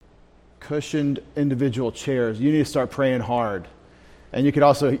cushioned individual chairs. You need to start praying hard. And you could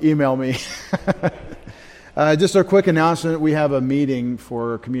also email me. Just a quick announcement. We have a meeting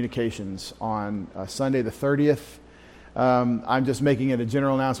for communications on Sunday the 30th. I'm just making it a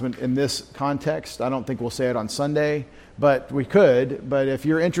general announcement in this context. I don't think we'll say it on Sunday, but we could. But if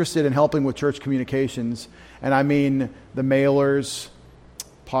you're interested in helping with church communications, and I mean the mailers,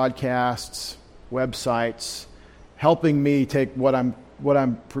 podcasts, websites, helping me take what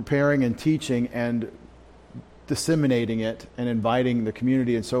I'm preparing and teaching and disseminating it and inviting the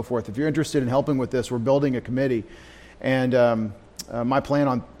community and so forth. If you're interested in helping with this, we're building a committee. And my plan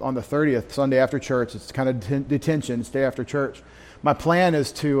on the 30th, Sunday after church, it's kind of detention, stay after church. My plan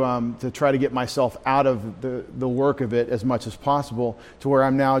is to try to get myself out of the work of it as much as possible to where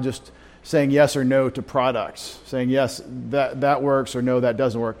I'm now just saying yes or no to products, saying yes, that works, or no, that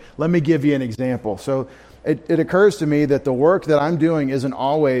doesn't work. Let me give you an example. So it occurs to me that the work that I'm doing isn't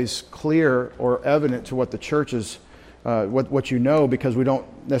always clear or evident to what the church is, what you know, because we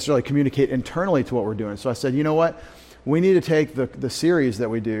don't necessarily communicate internally to what we're doing. So I said, you know what? We need to take the series that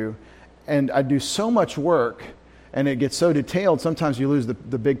we do, and I do so much work, and it gets so detailed, sometimes you lose the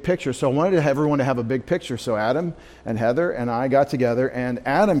big picture. So I wanted everyone to have a big picture. So Adam and Heather and I got together, and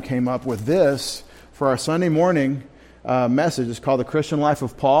Adam came up with this for our Sunday morning message. It's called The Christian Life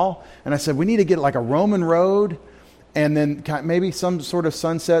of Paul. And I said, we need to get like a Roman road, and then maybe some sort of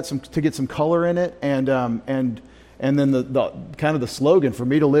sunset to get some color in it, and then the kind of the slogan, for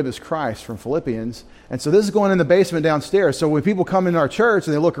me to live is Christ, from Philippians. And so this is going in the basement downstairs. So when people come into our church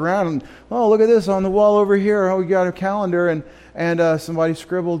and they look around and, oh, look at this on the wall over here. Oh, we got a calendar, and somebody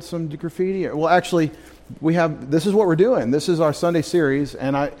scribbled some graffiti. Well, actually, this is what we're doing. This is our Sunday series,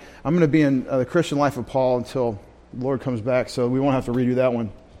 and I'm going to be in the Christian Life of Paul until the Lord comes back, so we won't have to redo that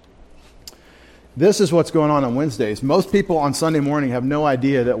one. This is what's going on Wednesdays. Most people on Sunday morning have no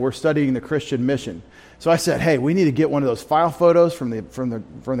idea that we're studying the Christian mission. So I said, hey, we need to get one of those file photos from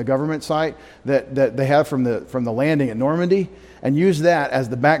the government site that they have from the landing at Normandy, and use that as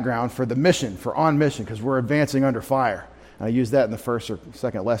the background for the mission, for On Mission, because we're advancing under fire. And I used that in the first or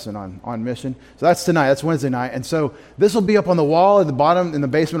second lesson on mission. So that's tonight. That's Wednesday night. And so this will be up on the wall at the bottom in the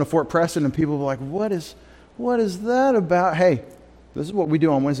basement of Fort Preston, and people will be like, what is that about? Hey, this is what we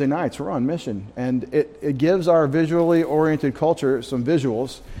do on Wednesday nights. We're on mission. And it gives our visually oriented culture some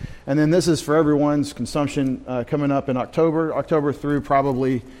visuals. And then this is for everyone's consumption coming up in October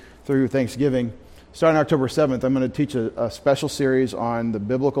through Thanksgiving. Starting October 7th, I'm going to teach a special series on the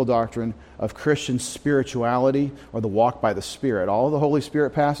biblical doctrine of Christian spirituality, or the walk by the Spirit. All of the Holy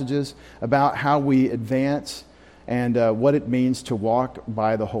Spirit passages about how we advance and what it means to walk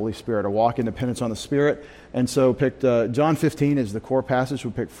by the Holy Spirit, or walk in dependence on the Spirit. And so picked John 15 is the core passage.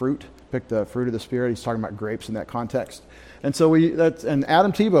 We picked the fruit of the Spirit. He's talking about grapes in that context. And so and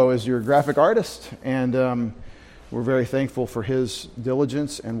Adam Tebow is your graphic artist, and we're very thankful for his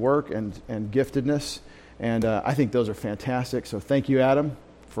diligence and work and giftedness. And I think those are fantastic. So thank you, Adam,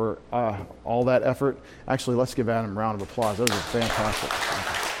 for all that effort. Actually, let's give Adam a round of applause. Those are fantastic.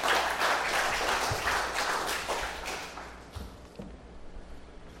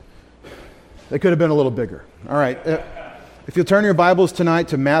 They could have been a little bigger. All right. If you'll turn your Bibles tonight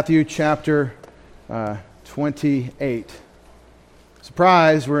to Matthew chapter 28.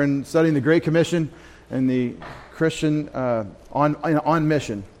 Surprise, we're studying the Great Commission and the Christian on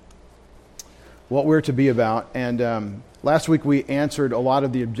mission, what we're to be about. And last week we answered a lot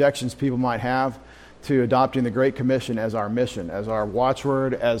of the objections people might have to adopting the Great Commission as our mission, as our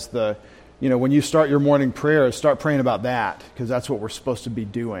watchword, as when you start your morning prayer, start praying about that, because that's what we're supposed to be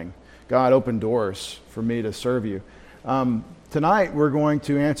doing. God, open doors for me to serve you. Tonight we're going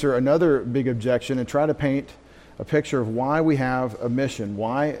to answer another big objection and try to paint a picture of why we have a mission,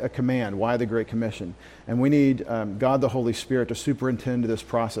 why a command, why the Great Commission. And we need God the Holy Spirit to superintend this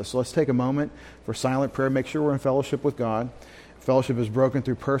process. So let's take a moment for silent prayer. Make sure we're in fellowship with God. Fellowship is broken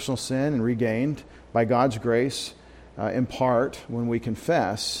through personal sin and regained by God's grace in part when we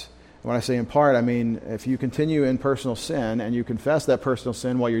confess. When I say in part, I mean if you continue in personal sin and you confess that personal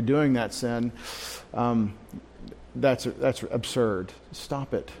sin while you're doing that sin, that's absurd.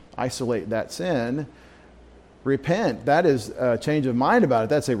 Stop it. Isolate that sin. Repent. That is a change of mind about it.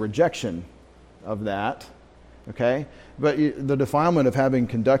 That's a rejection of that. Okay? But the defilement of having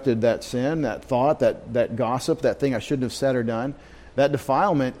conducted that sin, that thought, that gossip, that thing I shouldn't have said or done, that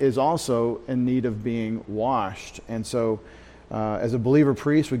defilement is also in need of being washed. And so as a believer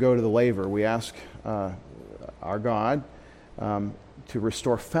priest, we go to the laver. We ask our God to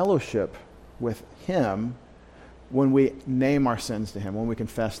restore fellowship with Him when we name our sins to Him, when we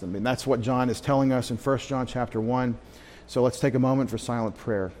confess them. And that's what John is telling us in 1 John chapter 1. So let's take a moment for silent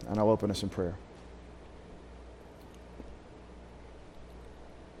prayer, and I'll open us in prayer.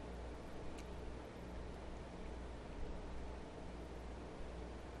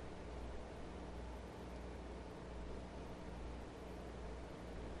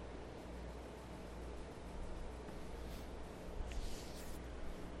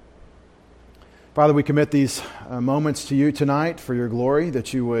 Father, we commit these moments to you tonight for your glory,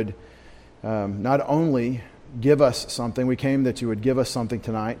 that you would not only give us something, we came that you would give us something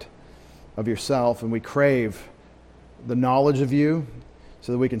tonight of yourself, and we crave the knowledge of you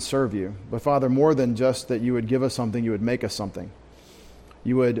so that we can serve you. But Father, more than just that you would give us something, you would make us something.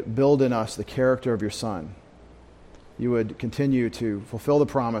 You would build in us the character of your Son. You would continue to fulfill the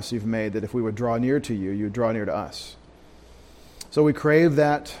promise you've made that if we would draw near to you, you would draw near to us. So we crave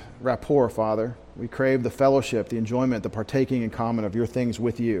that rapport, Father. We crave the fellowship, the enjoyment, the partaking in common of your things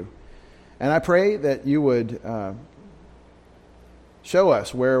with you. And I pray that you would show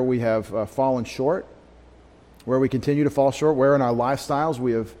us where we have fallen short, where we continue to fall short, where in our lifestyles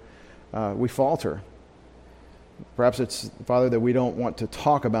we falter. Perhaps it's, Father, that we don't want to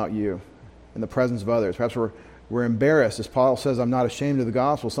talk about you in the presence of others. Perhaps we're embarrassed. As Paul says, I'm not ashamed of the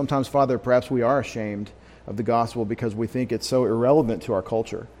gospel. Sometimes, Father, perhaps we are ashamed of the gospel because we think it's so irrelevant to our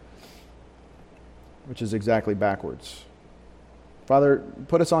culture, which is exactly backwards. Father,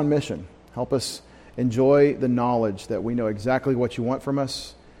 put us on mission. Help us enjoy the knowledge that we know exactly what you want from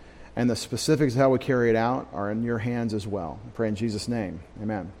us, and the specifics of how we carry it out are in your hands as well. I pray in Jesus' name.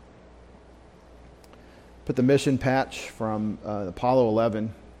 Amen. Put the mission patch from Apollo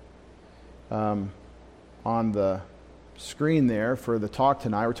 11 on the screen there for the talk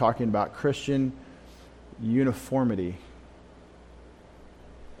tonight. We're talking about Christian uniformity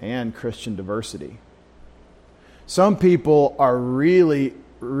and Christian diversity. Some people are really,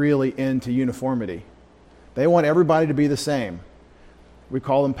 really into uniformity. They want everybody to be the same. We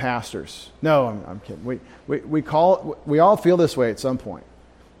call them pastors. No, I'm kidding. We all feel this way at some point.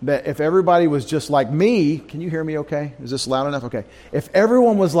 That if everybody was just like me, can you hear me okay? Is this loud enough? Okay. If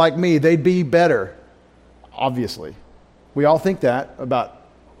everyone was like me, they'd be better. Obviously. We all think that about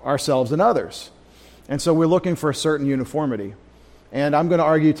ourselves and others. And so we're looking for a certain uniformity. And I'm going to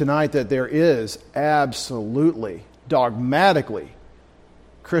argue tonight that there is absolutely, dogmatically,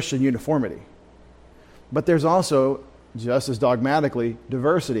 Christian uniformity. But there's also, just as dogmatically,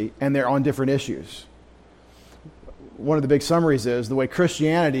 diversity, and they're on different issues. One of the big summaries is the way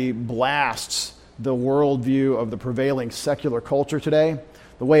Christianity blasts the worldview of the prevailing secular culture today,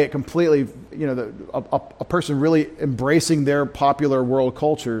 the way it completely, a person really embracing their popular world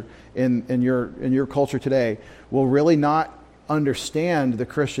culture in your culture today will really not understand the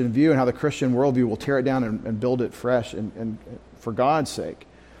Christian view and how the Christian worldview will tear it down and build it fresh and for God's sake.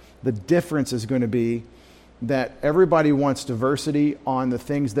 The difference is going to be that everybody wants diversity on the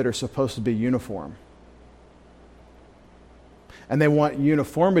things that are supposed to be uniform. And they want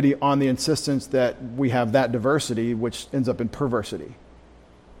uniformity on the insistence that we have that diversity, which ends up in perversity.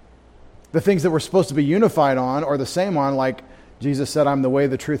 The things that we're supposed to be unified on or the same on, like Jesus said, I'm the way,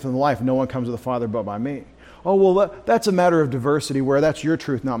 the truth, and the life. No one comes to the Father but by me. Oh, well, that's a matter of diversity where that's your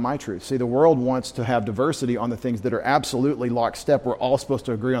truth, not my truth. See, the world wants to have diversity on the things that are absolutely lockstep. We're all supposed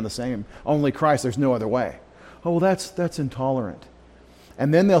to agree on the same. Only Christ, there's no other way. Oh, well, that's intolerant.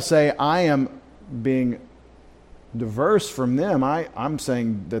 And then they'll say, I am being diverse from them. I'm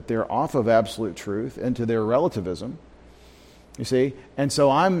saying that they're off of absolute truth into their relativism. You see? And so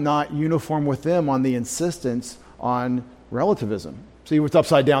I'm not uniform with them on the insistence on relativism. See, what's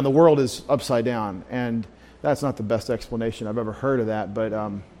upside down? The world is upside down. And that's not the best explanation I've ever heard of that. But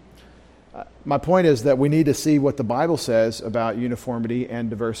my point is that we need to see what the Bible says about uniformity and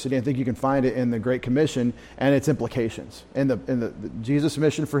diversity. I think you can find it in the Great Commission and its implications, in the Jesus'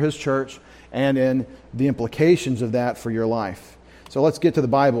 mission for his church and in the implications of that for your life. So let's get to the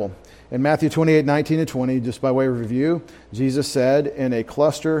Bible. In Matthew 28, 19 and 20, just by way of review, Jesus said in a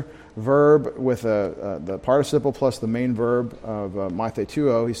cluster verb with the participle plus the main verb of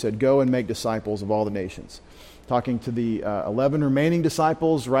mathetuo, he said, go and make disciples of all the nations. Talking to the 11 remaining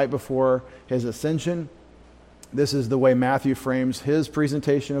disciples right before his ascension. This is the way Matthew frames his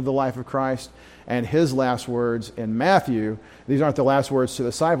presentation of the life of Christ and his last words in Matthew. These aren't the last words to the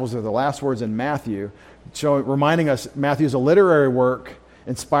disciples, they're the last words in Matthew, reminding us Matthew's a literary work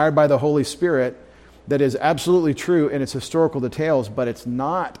inspired by the Holy Spirit that is absolutely true in its historical details, but it's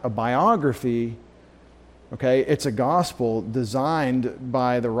not a biography. Okay, it's a gospel designed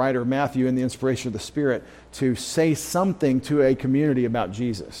by the writer Matthew in the inspiration of the Spirit to say something to a community about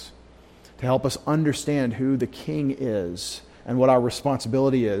Jesus, to help us understand who the King is and what our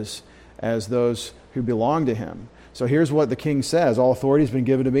responsibility is as those who belong to him. So here's what the king says. All authority has been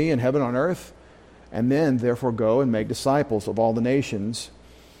given to me in heaven and on earth. And then, therefore, go and make disciples of all the nations.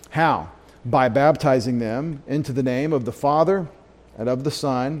 How? By baptizing them into the name of the Father and of the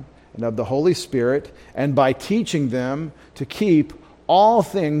Son and of the Holy Spirit, and by teaching them to keep all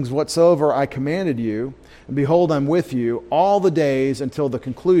things whatsoever I commanded you. And behold, I'm with you all the days until the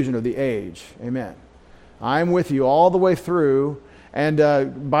conclusion of the age. Amen. I'm with you all the way through.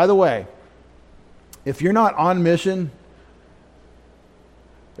 And by the way, if you're not on mission,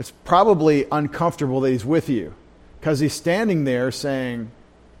 it's probably uncomfortable that he's with you, because he's standing there saying,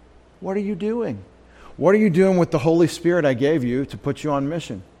 what are you doing? What are you doing with the Holy Spirit I gave you to put you on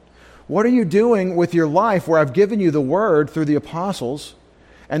mission? What are you doing with your life where I've given you the word through the apostles,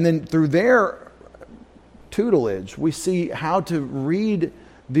 and then through their tutelage, we see how to read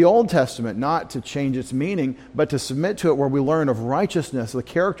the Old Testament, not to change its meaning, but to submit to it, where we learn of righteousness, the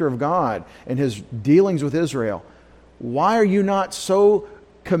character of God, and his dealings with Israel. Why are you not so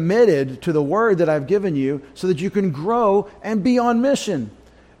committed to the word that I've given you so that you can grow and be on mission?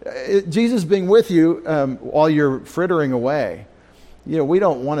 Jesus being with you while you're frittering away. We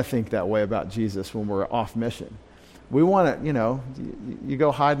don't want to think that way about Jesus when we're off mission. We want to, you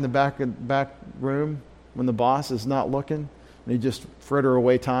go hide in the back room when the boss is not looking, and you just fritter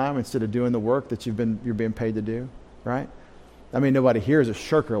away time instead of doing the work that you're being paid to do, right? I mean, nobody here is a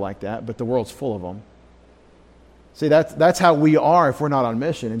shirker like that, but the world's full of them. See, that's how we are if we're not on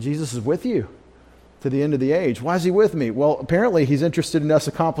mission, and Jesus is with you to the end of the age. Why is he with me? Well, apparently he's interested in us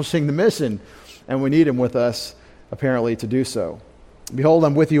accomplishing the mission, and we need him with us, apparently, to do so. Behold,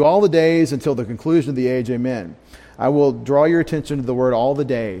 I'm with you all the days until the conclusion of the age. Amen. I will draw your attention to the word all the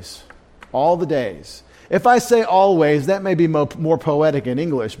days. All the days. If I say always, that may be more poetic in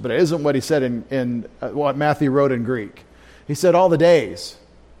English, but it isn't what he said in what Matthew wrote in Greek. He said all the days.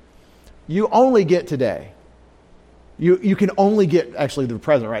 You only get today. You can only get, actually, the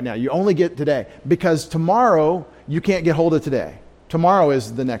present right now. You only get today, because tomorrow you can't get hold of today. Tomorrow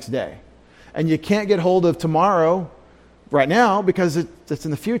is the next day. And you can't get hold of tomorrow right now because it's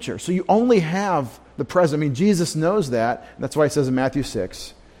in the future. So you only have the present. I mean, Jesus knows that. And that's why he says in Matthew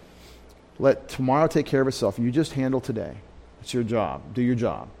 6, let tomorrow take care of itself. You just handle today. It's your job. Do your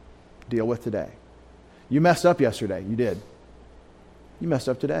job. Deal with today. You messed up yesterday. You did. You messed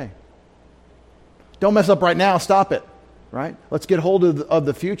up today. Don't mess up right now. Stop it. Right? Let's get hold of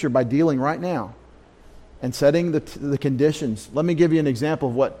the future by dealing right now and setting the conditions. Let me give you an example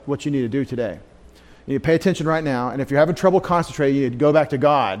of what you need to do today. You need to pay attention right now, and if you're having trouble concentrating, you need to go back to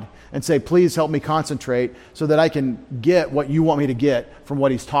God and say, please help me concentrate so that I can get what you want me to get from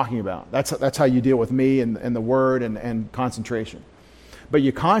what he's talking about. That's how you deal with me and the word and concentration. But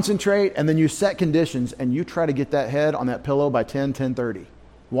you concentrate, and then you set conditions, and you try to get that head on that pillow by 10:30.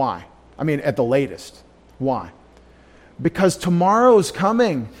 Why? I mean, at the latest. Why? Because tomorrow's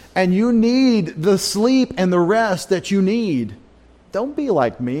coming, and you need the sleep and the rest that you need. Don't be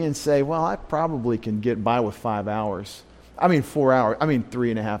like me and say, well, I probably can get by with 5 hours. I mean, 4 hours. I mean,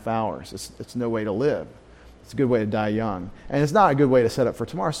 3.5 hours. It's no way to live. It's a good way to die young. And it's not a good way to set up for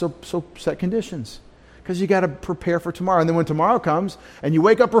tomorrow. So set conditions, because you got to prepare for tomorrow. And then when tomorrow comes and you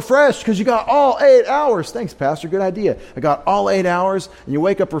wake up refreshed because you got all 8 hours. Thanks, Pastor. Good idea. I got all 8 hours, and you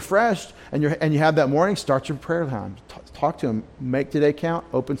wake up refreshed, and you have that morning, start your prayer time. Talk to him. Make today count.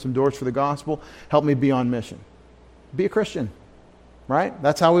 Open some doors for the gospel. Help me be on mission. Be a Christian. Right?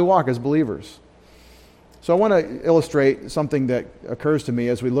 That's how we walk as believers. So I want to illustrate something that occurs to me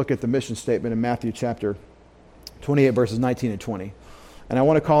as we look at the mission statement in Matthew chapter 28, verses 19 and 20. And I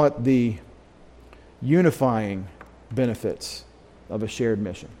want to call it the unifying benefits of a shared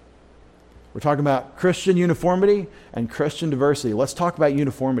mission. We're talking about Christian uniformity and Christian diversity. Let's talk about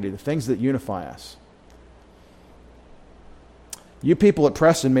uniformity, the things that unify us. You people at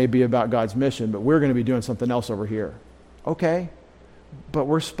Preston may be about God's mission, but we're going to be doing something else over here. Okay. But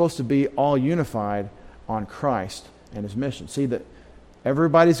we're supposed to be all unified on Christ and his mission. See that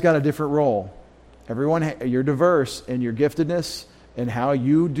everybody's got a different role. You're diverse in your giftedness and how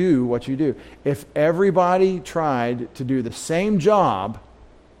you do what you do. If everybody tried to do the same job,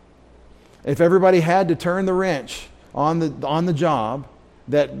 if everybody had to turn the wrench on the job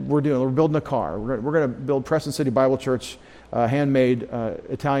that we're doing, we're building a car. We're going to build Preston City Bible Church handmade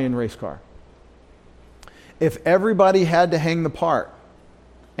Italian race car. If everybody had to hang the part,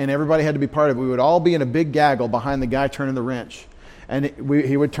 and everybody had to be part of it, we would all be in a big gaggle behind the guy turning the wrench. And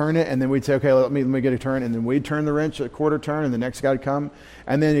he would turn it, and then we'd say, okay, let me get a turn. And then we'd turn the wrench a quarter turn, and the next guy would come.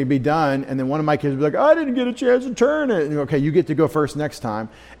 And then he'd be done. And then one of my kids would be like, I didn't get a chance to turn it. And, okay, you get to go first next time.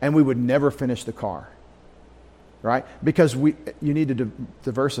 And we would never finish the car. right? Because you need to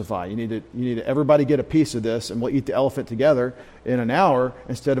diversify. You need to everybody get a piece of this, and we'll eat the elephant together in an hour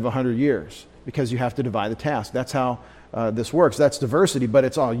instead of 100 years, because you have to divide the task. That's how this works. That's diversity, but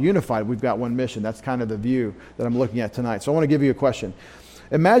it's all unified. We've got one mission. That's kind of the view that I'm looking at tonight. So I want to give you a question.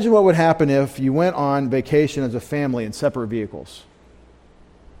 Imagine what would happen if you went on vacation as a family in separate vehicles.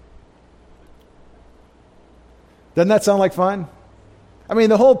 Doesn't that sound like fun? I mean,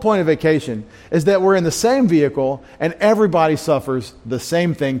 the whole point of vacation is that we're in the same vehicle and everybody suffers the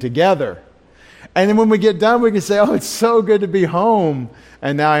same thing together. And then when we get done, we can say, oh, it's so good to be home.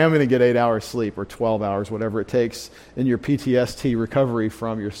 And now I am going to get 8 hours sleep, or 12 hours, whatever it takes in your PTSD recovery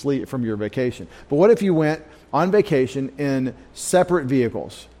from your sleep, from your vacation. But what if you went on vacation in separate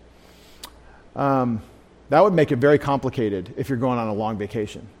vehicles? That would make it very complicated if you're going on a long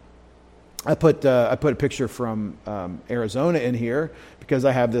vacation. I put a picture from Arizona in here because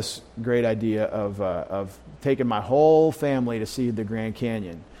I have this great idea of taking my whole family to see the Grand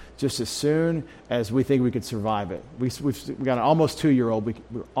Canyon just as soon as we think we could survive it. We've got an almost 2-year-old.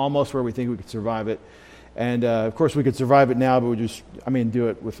 We're almost where we think we could survive it. And, of course, we could survive it now, but do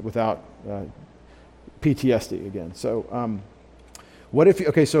it without PTSD again. So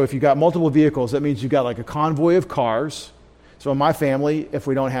so if you got multiple vehicles, that means you got like a convoy of cars. So in my family, if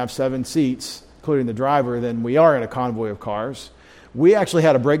we don't have 7 seats, including the driver, then we are in a convoy of cars. We actually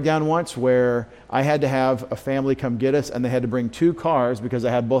had a breakdown once where I had to have a family come get us, and they had to bring 2 cars because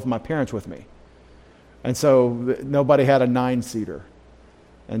I had both of my parents with me. And so nobody had a 9-seater.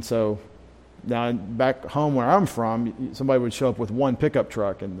 And so now back home where I'm from, somebody would show up with 1 pickup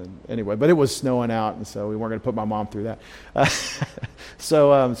truck. And then, anyway, but it was snowing out, and so we weren't going to put my mom through that.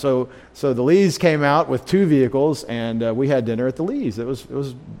 So the Lees came out with 2 vehicles, and we had dinner at the Lees. It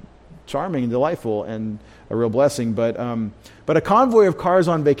was charming and delightful and a real blessing. But a convoy of cars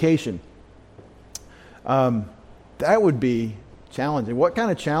on vacation, that would be challenging. What kind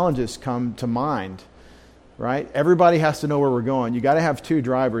of challenges come to mind? Right? Everybody has to know where we're going. You got to have 2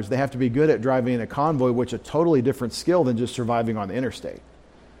 drivers. They have to be good at driving in a convoy, which is a totally different skill than just surviving on the interstate.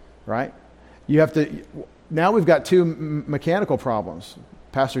 Right? Now we've got 2 mechanical problems.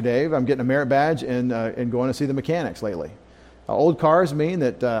 Pastor Dave, I'm getting a merit badge in going to see the mechanics lately. Old cars mean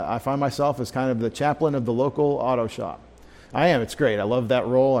that I find myself as kind of the chaplain of the local auto shop. I am. It's great. I love that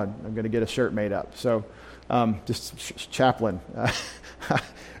role, and I'm going to get a shirt made up. So just chaplain.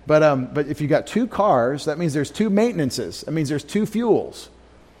 But if you got 2 cars, that means there's 2 maintenances. That means there's 2 fuels.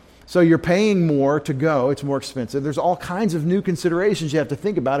 So you're paying more to go. It's more expensive. There's all kinds of new considerations you have to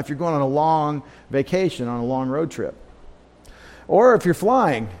think about if you're going on a long vacation, on a long road trip. Or if you're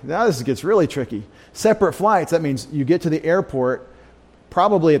flying, now this gets really tricky. Separate flights, that means you get to the airport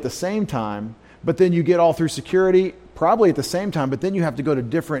probably at the same time, but then you get all through security probably at the same time, but then you have to go to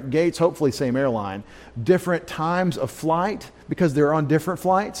different gates, hopefully same airline, different times of flight because they're on different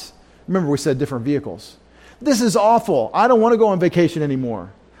flights. Remember, we said different vehicles. This is awful. I don't want to go on vacation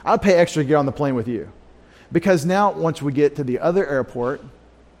anymore. I'll pay extra to get on the plane with you. Because now, once we get to the other airport,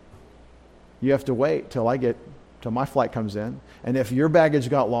 you have to wait till my flight comes in. And if your baggage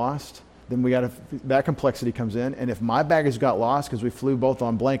got lost, then that complexity comes in. And if my baggage got lost because we flew both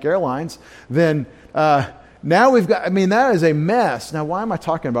on blank airlines, then now that is a mess. Now, why am I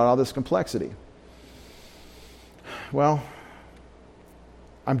talking about all this complexity? Well,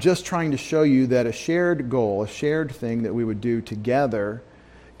 I'm just trying to show you that a shared goal, a shared thing that we would do together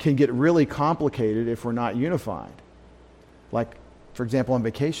can get really complicated if we're not unified. Like, for example, on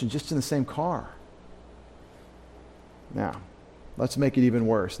vacation, just in the same car. Now, let's make it even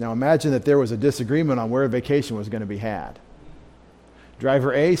worse. Now, imagine that there was a disagreement on where a vacation was going to be had.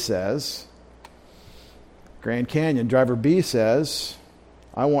 Driver A says, Grand Canyon. Driver B says,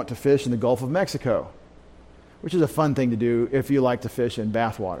 I want to fish in the Gulf of Mexico, which is a fun thing to do if you like to fish in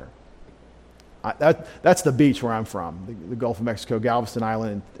bathwater. That's the beach where I'm from, the Gulf of Mexico, Galveston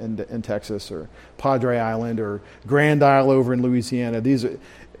Island in Texas, or Padre Island, or Grand Isle over in Louisiana.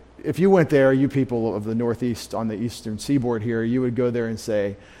 If you went there, you people of the Northeast on the eastern seaboard here, you would go there and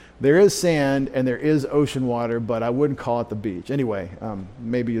say, there is sand and there is ocean water, but I wouldn't call it the beach. Anyway,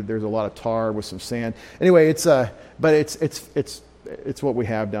 maybe there's a lot of tar with some sand. Anyway, it's what we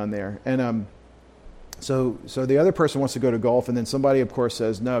have down there. And so the other person wants to go to Gulf, and then somebody, of course,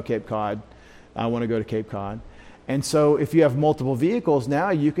 says, no, Cape Cod. I want to go to Cape Cod. And so if you have multiple vehicles, now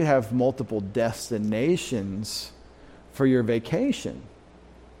you could have multiple destinations for your vacation.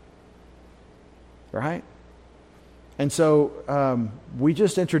 Right? And so we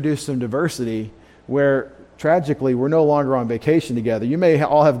just introduced some diversity where, tragically, we're no longer on vacation together. You may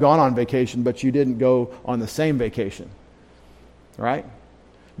all have gone on vacation, but you didn't go on the same vacation. Right?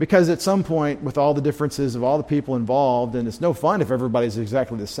 Because at some point, with all the differences of all the people involved, and it's no fun if everybody's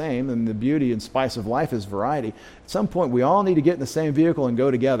exactly the same, and the beauty and spice of life is variety, at some point we all need to get in the same vehicle and go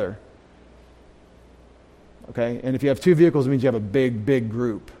together. Okay? And if you have two vehicles, it means you have a big, big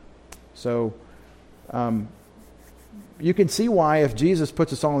group. So you can see why if Jesus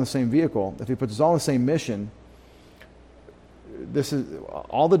puts us all in the same vehicle, if he puts us all in the same mission, this is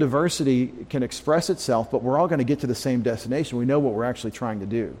all the diversity can express itself, but we're all going to get to the same destination. We know what we're actually trying to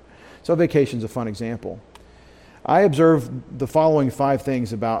do. So vacation's a fun example. I observed the following 5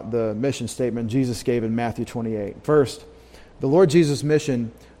 things about the mission statement Jesus gave in Matthew 28. First, the Lord Jesus'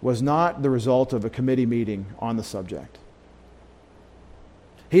 mission was not the result of a committee meeting on the subject.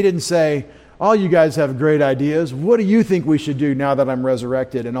 He didn't say, all you guys have great ideas. What do you think we should do now that I'm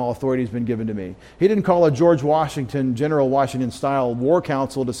resurrected and all authority has been given to me? He didn't call a George Washington, General Washington-style war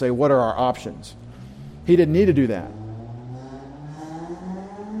council to say, what are our options? He didn't need to do that.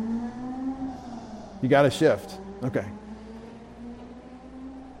 You got to shift. Okay.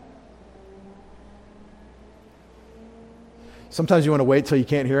 Sometimes you want to wait till you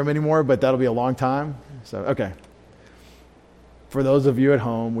can't hear him anymore, but that'll be a long time. So, okay. For those of you at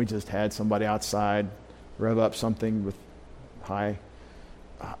home, we just had somebody outside rev up something with a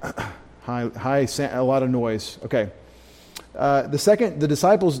lot of noise. Okay. The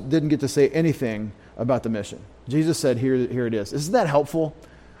disciples didn't get to say anything about the mission. Jesus said, here it is. Isn't that helpful?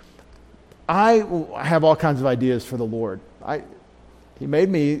 I have all kinds of ideas for the Lord. He made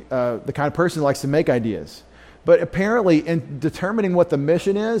me the kind of person who likes to make ideas. But apparently, in determining what the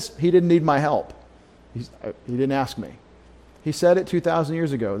mission is, he didn't need my help. He didn't ask me. He said it 2,000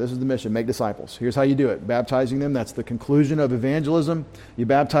 years ago. This is the mission. Make disciples. Here's how you do it. Baptizing them. That's the conclusion of evangelism. You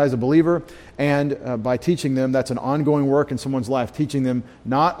baptize a believer. And by teaching them, that's an ongoing work in someone's life. Teaching them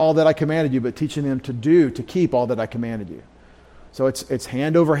not all that I commanded you, but teaching them to keep all that I commanded you. So it's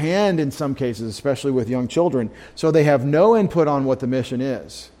hand over hand in some cases, especially with young children. So they have no input on what the mission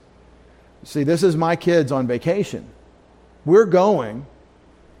is. See, this is my kids on vacation. We're going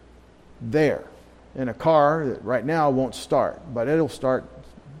there. In a car that right now won't start, but it'll start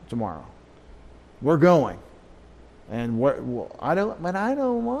tomorrow. We're going. And I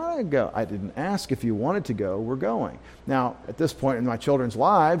don't want to go. I didn't ask if you wanted to go. We're going. Now, at this point in my children's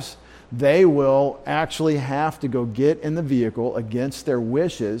lives, they will actually have to go get in the vehicle against their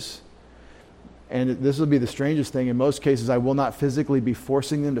wishes. And this will be the strangest thing. In most cases, I will not physically be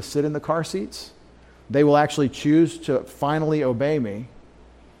forcing them to sit in the car seats. They will actually choose to finally obey me.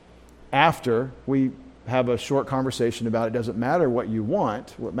 After we have a short conversation about it doesn't matter what you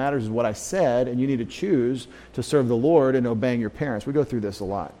want. What matters is what I said, and you need to choose to serve the Lord and obeying your parents. We go through this a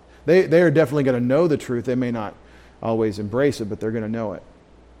lot. They are definitely going to know the truth. They may not always embrace it, but they're going to know it.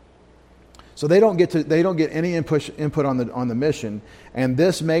 So they don't get any input on the mission, and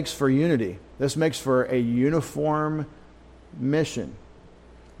this makes for unity. This makes for a uniform mission.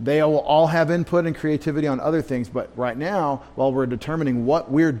 They will all have input and creativity on other things, but right now, while we're determining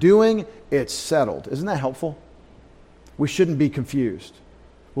what we're doing, it's settled. Isn't that helpful? We shouldn't be confused.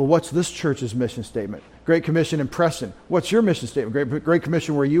 Well, what's this church's mission statement? Great Commission in Preston. What's your mission statement? Great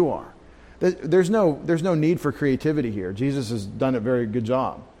Commission where you are. There's no need for creativity here. Jesus has done a very good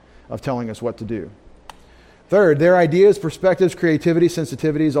job of telling us what to do. Third, their ideas, perspectives, creativity,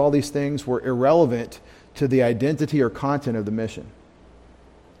 sensitivities, all these things were irrelevant to the identity or content of the mission.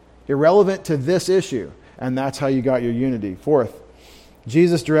 Irrelevant to this issue, and that's how you got your unity. Fourth,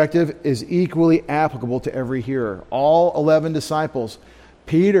 Jesus' directive is equally applicable to every hearer. All 11 disciples.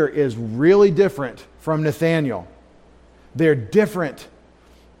 Peter is really different from Nathanael. They're different.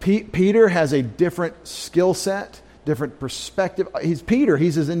 Peter has a different skill set, different perspective. He's Peter,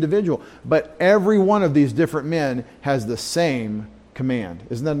 he's his individual. But every one of these different men has the same command.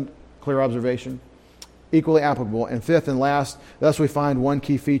 Isn't that a clear observation? Equally applicable. And fifth and last, thus we find one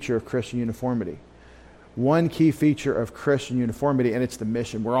key feature of Christian uniformity. One key feature of Christian uniformity, and it's the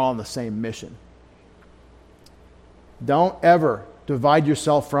mission. We're all on the same mission. Don't ever divide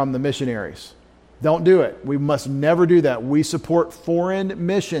yourself from the missionaries. Don't do it. We must never do that. We support foreign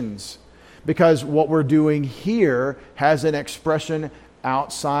missions because what we're doing here has an expression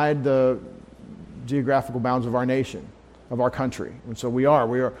outside the geographical bounds of our nation, of our country. And so we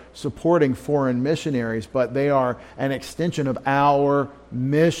are supporting foreign missionaries, but they are an extension of our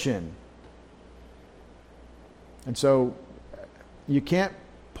mission. And so you can't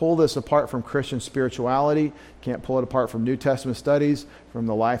pull this apart from Christian spirituality, can't pull it apart from New Testament studies, from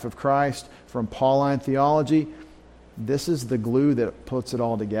the life of Christ, from Pauline theology. This is the glue that puts it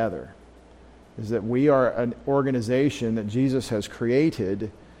all together, is that we are an organization that Jesus has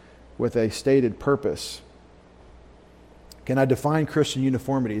created with a stated purpose. Can I define Christian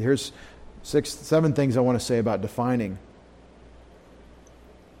uniformity? Here's 7 things I want to say about defining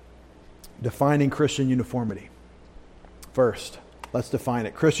Christian uniformity. First, let's define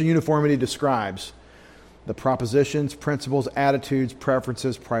it. Christian uniformity describes the propositions, principles, attitudes,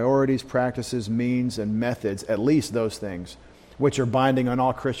 preferences, priorities, practices, means, and methods, at least those things, which are binding on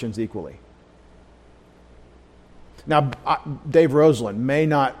all Christians equally. Now, Dave Roseland may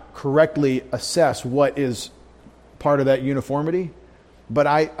not correctly assess what is part of that uniformity, but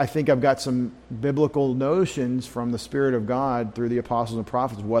I think I've got some biblical notions from the Spirit of God through the apostles and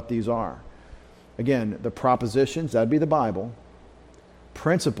prophets what these are. Again, the propositions, that'd be the Bible.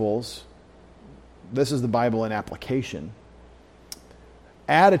 Principles, this is the Bible in application.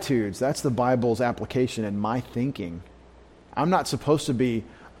 Attitudes, that's the Bible's application in my thinking. I'm not supposed to be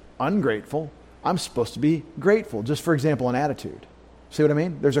ungrateful. I'm supposed to be grateful. Just for example, an attitude. See what I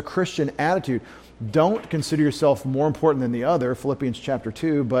mean? There's a Christian attitude. Don't consider yourself more important than the other, Philippians chapter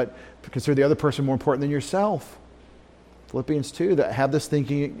 2, but consider the other person more important than yourself. Philippians 2, that have this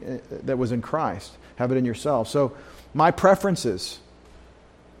thinking that was in Christ. Have it in yourself. So my preferences.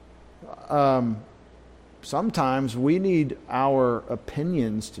 Sometimes we need our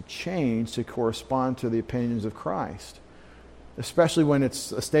opinions to change to correspond to the opinions of Christ. Especially when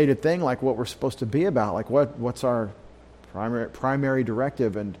it's a stated thing like what we're supposed to be about, like what's our primary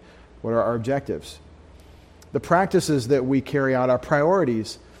directive and what are our objectives. The practices that we carry out, our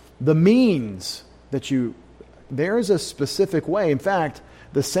priorities, the means that there is a specific way. In fact,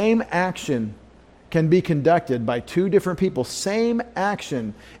 the same action can be conducted by 2 different people. Same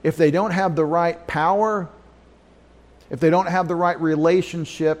action. If they don't have the right power, if they don't have the right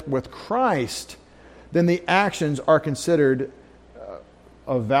relationship with Christ, then the actions are considered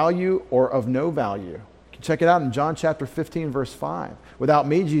of value or of no value. You can check it out in John chapter 15, verse 5. Without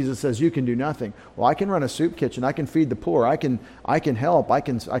me, Jesus says, you can do nothing. Well, I can run a soup kitchen. I can feed the poor. I can help. I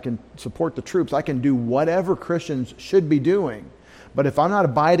can support the troops. I can do whatever Christians should be doing. But if I'm not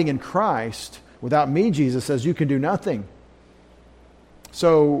abiding in Christ, without me, Jesus says, you can do nothing.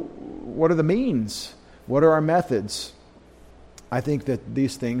 So what are the means? What are our methods? I think that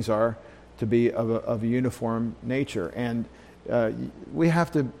these things are to be of a uniform nature. And we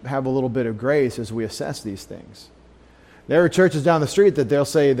have to have a little bit of grace as we assess these things. There are churches down the street that they'll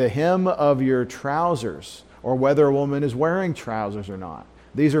say the hem of your trousers, or whether a woman is wearing trousers or not.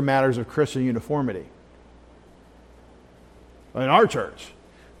 These are matters of Christian uniformity. In our church,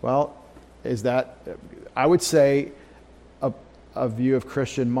 well, is that, I would say, a view of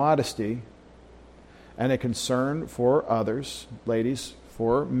Christian modesty and a concern for others, ladies,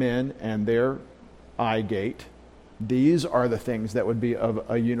 for men and their eye gate. These are the things that would be of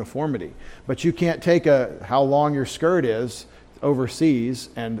a uniformity. But you can't take how long your skirt is overseas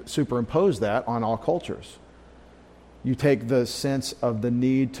and superimpose that on all cultures. You take the sense of the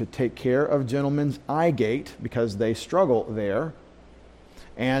need to take care of gentlemen's eye gate because they struggle there,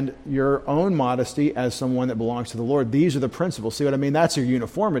 and your own modesty as someone that belongs to the Lord. These are the principles. See what I mean? That's your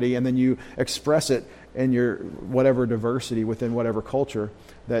uniformity, and then you express it in your whatever diversity within whatever culture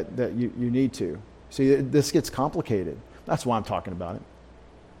that you need to. See, this gets complicated. That's why I'm talking about it.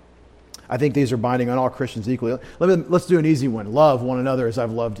 I think these are binding on all Christians equally. Let's do an easy one. Love one another as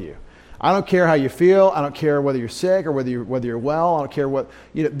I've loved you. I don't care how you feel. I don't care whether you're sick or whether you're well. I don't care what,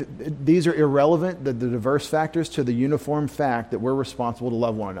 these are irrelevant, the diverse factors, to the uniform fact that we're responsible to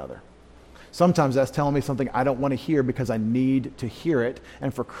love one another. Sometimes that's telling me something I don't want to hear because I need to hear it.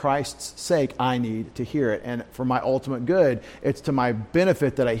 And for Christ's sake, I need to hear it. And for my ultimate good, it's to my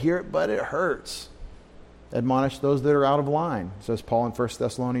benefit that I hear it, but it hurts. Admonish those that are out of line, says Paul in 1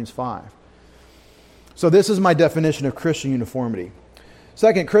 Thessalonians 5. So this is my definition of Christian uniformity.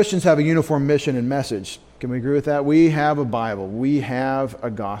 Second, Christians have a uniform mission and message. Can we agree with that? We have a Bible. We have a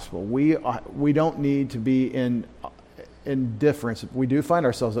gospel. We don't need to be in difference. We do find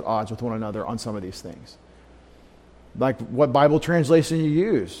ourselves at odds with one another on some of these things. Like what Bible translation you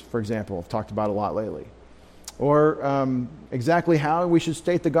use, for example. I've talked about a lot lately. Or exactly how we should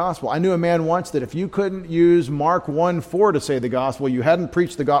state the gospel. I knew a man once that if you couldn't use Mark 1:4 to say the gospel, you hadn't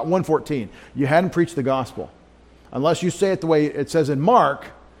preached the gospel. 1:14, you hadn't preached the gospel. Unless you say it the way it says in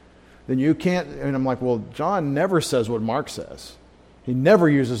Mark, then you can't. And I'm like, well, John never says what Mark says. He never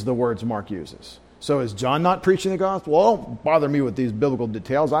uses the words Mark uses. So is John not preaching the gospel? Well, don't bother me with these biblical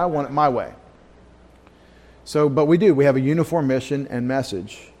details. I want it my way. So, but we do. We have a uniform mission and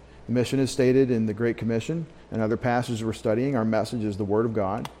message. The mission is stated in the Great Commission and other passages we're studying. Our message is the Word of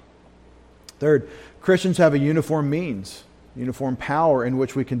God. Third, Christians have a uniform means, uniform power in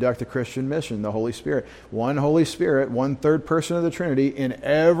which we conduct the Christian mission, the Holy Spirit. One Holy Spirit, one third person of the Trinity in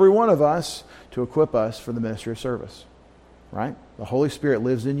every one of us to equip us for the ministry of service. right? The Holy Spirit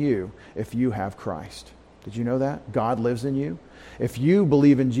lives in you if you have Christ. Did you know that? God lives in you. If you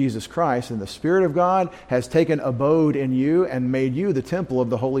believe in Jesus Christ, and the Spirit of God has taken abode in you and made you the temple of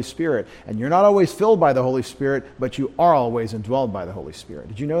the Holy Spirit. And you're not always filled by the Holy Spirit, but you are always indwelled by the Holy Spirit.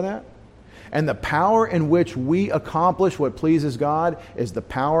 Did you know that? And the power in which we accomplish what pleases God is the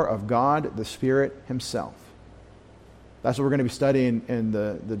power of God, the Spirit Himself. That's what we're going to be studying in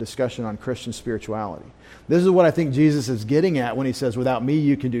the discussion on Christian spirituality. This is what I think Jesus is getting at when He says, without me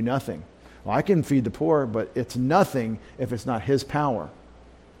you can do nothing. Well, I can feed the poor, but it's nothing if it's not His power.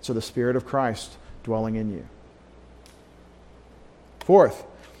 So the Spirit of Christ dwelling in you. Fourth,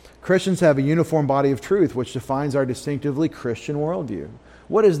 Christians have a uniform body of truth which defines our distinctively Christian worldview.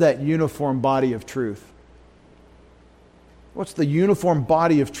 What is that uniform body of truth? What's the uniform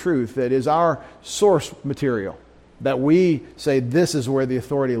body of truth that is our source material? That we say this is where the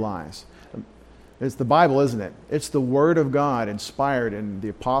authority lies. It's the Bible, isn't it? It's the Word of God inspired in the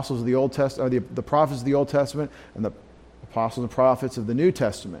apostles of the Old Testament, or the prophets of the Old Testament, and the apostles and prophets of the New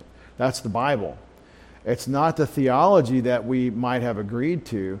Testament. That's the Bible. It's not the theology that we might have agreed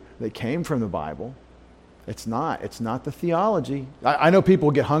to that came from the Bible. It's not. It's not the theology. I know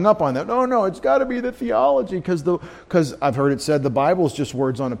people get hung up on that. No, it's got to be the theology because I've heard it said the Bible is just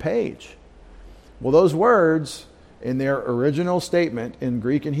words on a page. Well, those words in their original statement in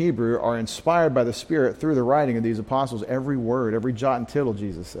Greek and Hebrew are inspired by the Spirit through the writing of these apostles. Every word, every jot and tittle,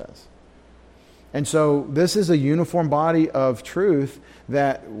 Jesus says. And so this is a uniform body of truth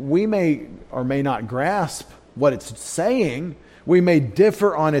that we may or may not grasp what it's saying. We may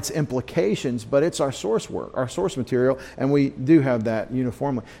differ on its implications, but it's our source work, our source material, and we do have that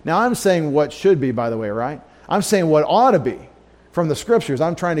uniformly. Now, I'm saying what should be, by the way, right? I'm saying what ought to be. From the Scriptures,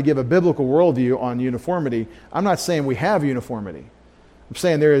 I'm trying to give a biblical worldview on uniformity. I'm not saying we have uniformity. I'm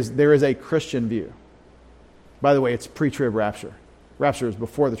saying there is a Christian view. By the way, it's pre-trib rapture. Rapture is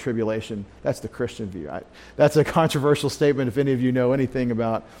before the tribulation. That's the Christian view. That's a controversial statement if any of you know anything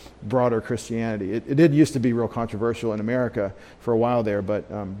about broader Christianity. It did used to be real controversial in America for a while there, but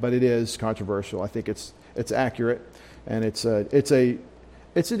it is controversial. I think it's accurate, and it's in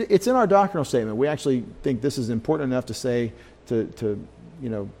our doctrinal statement. We actually think this is important enough to say to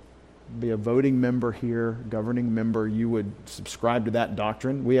be a voting member here, governing member, you would subscribe to that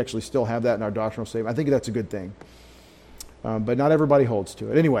doctrine. We actually still have that in our doctrinal statement. I think that's a good thing. But not everybody holds to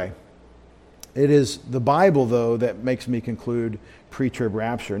it. Anyway, it is the Bible, though, that makes me conclude pre-trib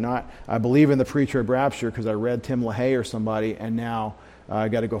rapture. Not, I believe in the pre-trib rapture because I read Tim LaHaye or somebody, and now I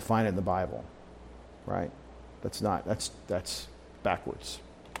got to go find it in the Bible. Right? That's backwards.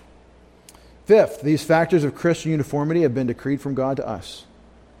 Fifth, these factors of Christian uniformity have been decreed from God to us.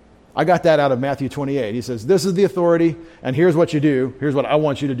 I got that out of Matthew 28. He says, this is the authority, and here's what you do. Here's what I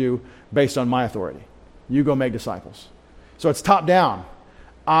want you to do based on my authority. You go make disciples. So it's top down.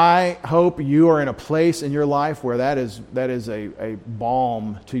 I hope you are in a place in your life where that is a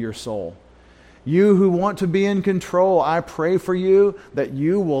balm to your soul. You who want to be in control, I pray for you that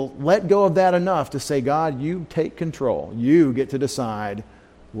you will let go of that enough to say, God, you take control. You get to decide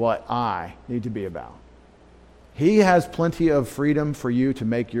what I need to be about. He has plenty of freedom for you to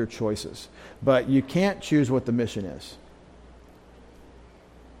make your choices, but you can't choose what the mission is.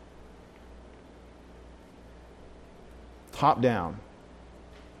 Top down.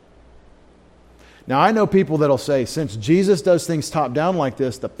 Now, I know people that'll say, since Jesus does things top down like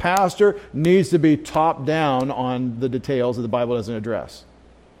this, the pastor needs to be top down on the details that the Bible doesn't address.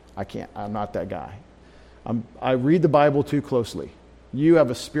 I can't. I'm not that guy. I read the Bible too closely. You have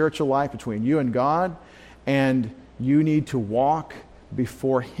a spiritual life between you and God, and you need to walk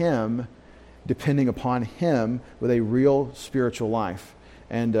before Him, depending upon Him, with a real spiritual life.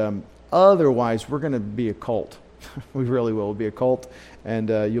 And otherwise, we're going to be a cult. We really will be a cult, and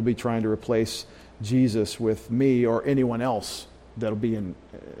you'll be trying to replace Jesus with me or anyone else that'll be in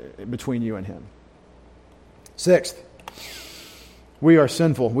between you and Him. Sixth, we are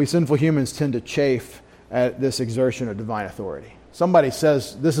sinful. We sinful humans tend to chafe at this exertion of divine authority. Somebody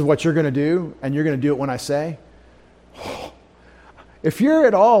says, this is what you're going to do, and you're going to do it when I say. If you're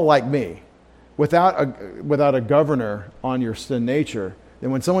at all like me, without a governor on your sin nature, then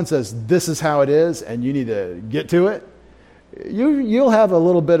when someone says, this is how it is, and you need to get to it, you'll have a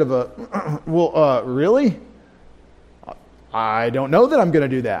little bit of a, well, really? I don't know that I'm going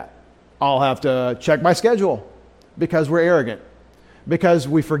to do that. I'll have to check my schedule, because we're arrogant. Because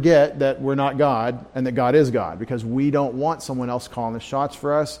we forget that we're not God and that God is God. Because we don't want someone else calling the shots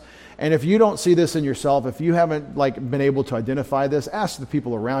for us. And if you don't see this in yourself, if you haven't been able to identify this, ask the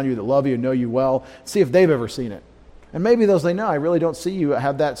people around you that love you and know you well, see if they've ever seen it. And maybe they'll say, no, I really don't see you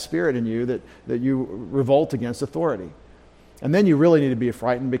have that spirit in you that you revolt against authority. And then you really need to be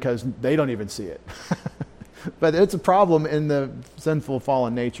frightened because they don't even see it. But it's a problem in the sinful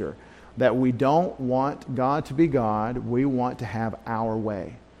fallen nature that we don't want God to be God. We want to have our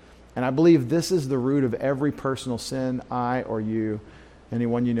way. And I believe this is the root of every personal sin I or you,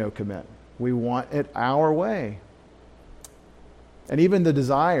 anyone you know, commit. We want it our way. And even the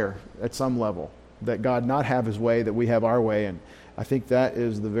desire at some level that God not have his way, that we have our way. And I think that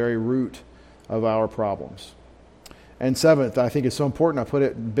is the very root of our problems. And seventh, I think it's so important, I put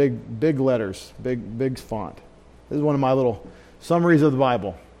it in big letters, big font. This is one of my little summaries of the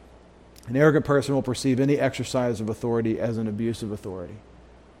Bible. An arrogant person will perceive any exercise of authority as an abuse of authority.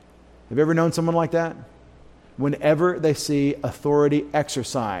 Have you ever known someone like that? Whenever they see authority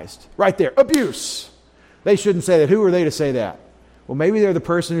exercised, right there, abuse. They shouldn't say that. Who are they to say that? Well, maybe they're the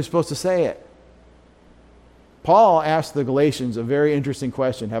person who's supposed to say it. Paul asked the Galatians a very interesting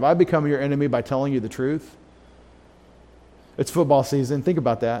question. Have I become your enemy by telling you the truth? It's football season. Think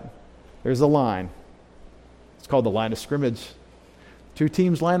about that. There's a line. It's called the line of scrimmage. Two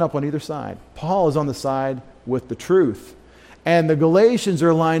teams line up on either side. Paul is on the side with the truth. And the Galatians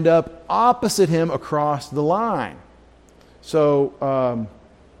are lined up opposite him across the line. So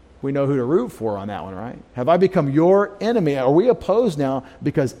we know who to root for on that one, right? Have I become your enemy? Are we opposed now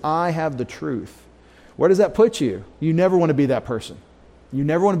because I have the truth? Where does that put you? You never want to be that person. You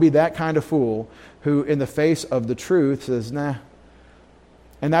never want to be that kind of fool who, in the face of the truth, says, nah.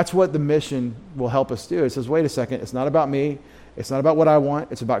 And that's what the mission will help us do. It says, wait a second, it's not about me. It's not about what I want.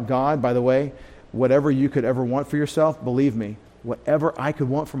 It's about God. By the way, whatever you could ever want for yourself, believe me, whatever I could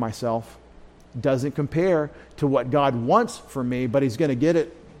want for myself doesn't compare to what God wants for me, but he's going to get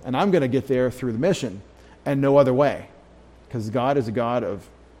it, and I'm going to get there through the mission and no other way, because God is a God of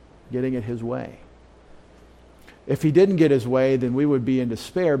getting it his way. If he didn't get his way, then we would be in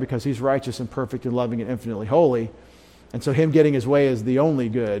despair because he's righteous and perfect and loving and infinitely holy. And so him getting his way is the only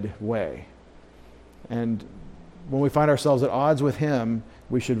good way. And when we find ourselves at odds with him,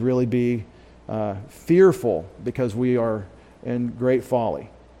 we should really be fearful because we are in great folly.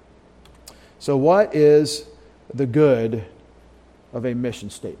 So what is the good of a mission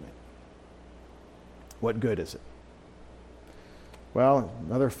statement? What good is it? Well,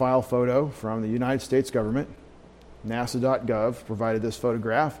 another file photo from the United States government. NASA.gov provided this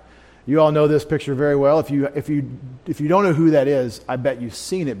photograph. You all know this picture very well. If you don't know who that is, I bet you've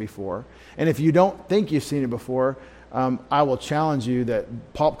seen it before. And if you don't think you've seen it before, I will challenge you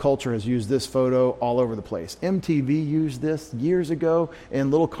that pop culture has used this photo all over the place. MTV used this years ago in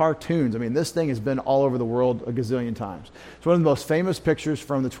little cartoons. I mean, this thing has been all over the world a gazillion times. It's one of the most famous pictures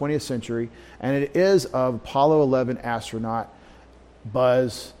from the 20th century, and it is of Apollo 11 astronaut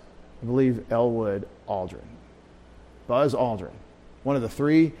Buzz, I believe, Elwood Aldrin. Buzz Aldrin, one of the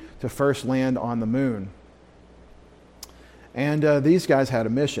three to first land on the moon. And these guys had a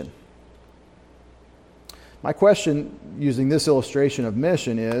mission. My question, using this illustration of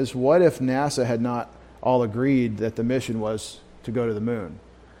mission, is what if NASA had not all agreed that the mission was to go to the moon?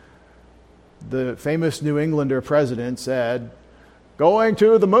 The famous New Englander president said, going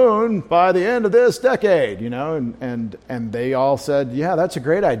to the moon by the end of this decade, and they all said, yeah, that's a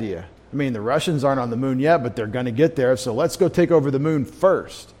great idea. I mean, the Russians aren't on the moon yet, but they're going to get there, so let's go take over the moon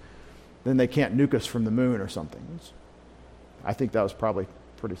first. Then they can't nuke us from the moon or something. I think that was probably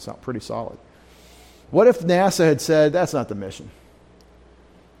pretty solid. What if NASA had said, that's not the mission?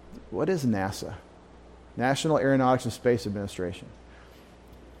 What is NASA? National Aeronautics and Space Administration.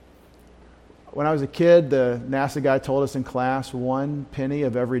 When I was a kid, the NASA guy told us in class, 1 penny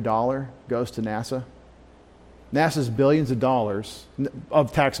of every dollar goes to NASA. NASA's billions of dollars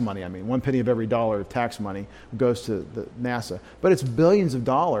of tax money, 1 penny of every dollar of tax money goes to the NASA. But it's billions of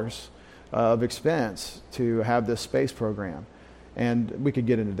dollars of expense to have this space program. And we could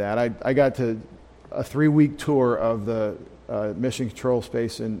get into that. I got to a 3-week tour of the Mission Control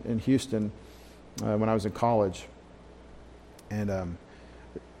Space in Houston when I was in college. And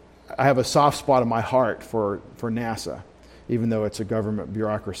I have a soft spot in my heart for NASA, even though it's a government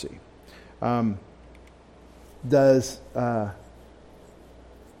bureaucracy.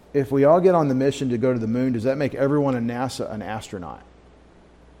 If we all get on the mission to go to the moon, does that make everyone in NASA an astronaut?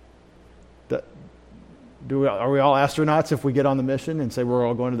 Are we all astronauts if we get on the mission and say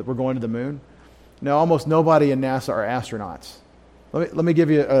we're going to the moon? No, almost nobody in NASA are astronauts. Let me give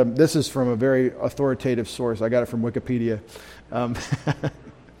you. This is from a very authoritative source. I got it from Wikipedia.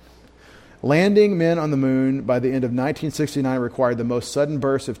 Landing men on the moon by the end of 1969 required the most sudden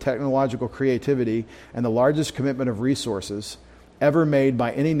burst of technological creativity and the largest commitment of resources ever made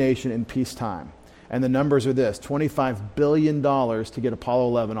by any nation in peacetime. And the numbers are this: $25 billion to get Apollo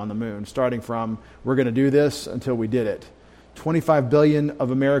 11 on the moon, starting from we're going to do this until we did it. $25 billion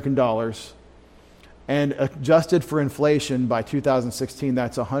of American dollars. And adjusted for inflation by 2016,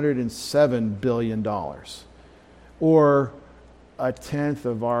 that's $107 billion. Or a tenth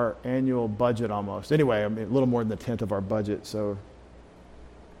of our annual budget almost. Anyway, I mean, a little more than a tenth of our budget. So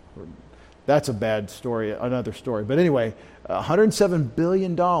that's a bad story, another story. But anyway, $107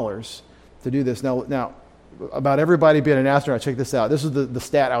 billion to do this. Now, about everybody being an astronaut, check this out. This is the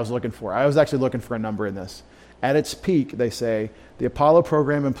stat I was looking for. I was actually looking for a number in this. At its peak, they say, the Apollo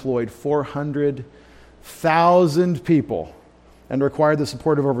program employed 400,000 people and required the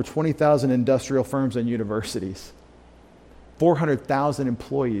support of over 20,000 industrial firms and universities. 400,000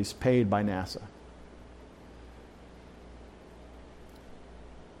 employees paid by NASA.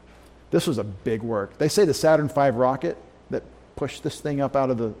 This was a big work. They say the Saturn V rocket that pushed this thing up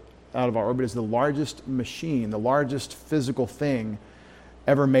out of our orbit is the largest machine, the largest physical thing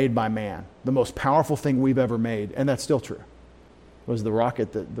ever made by man. The most powerful thing we've ever made, and that's still true, was the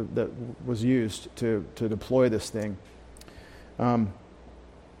rocket that was used to deploy this thing.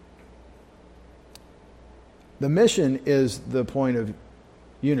 The mission is the point of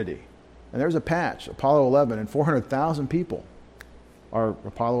unity. And there's a patch, Apollo 11, and 400,000 people are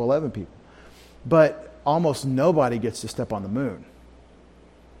Apollo 11 people. But almost nobody gets to step on the moon.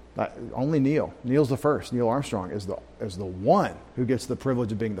 Only Neil. Neil's the first. Neil Armstrong is the one who gets the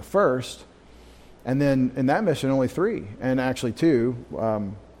privilege of being the first. And then in that mission, only 3, and actually 2.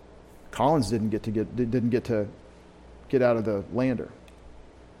 Collins didn't get to get out of the lander.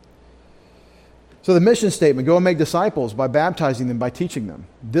 So the mission statement: go and make disciples by baptizing them, by teaching them.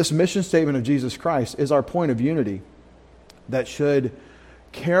 This mission statement of Jesus Christ is our point of unity that should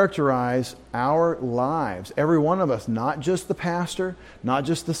characterize our lives. Every one of us, not just the pastor, not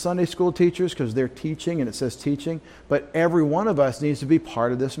just the Sunday school teachers, because they're teaching and it says teaching, but every one of us needs to be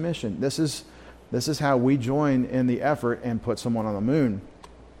part of this mission. This is how we join in the effort and put someone on the moon.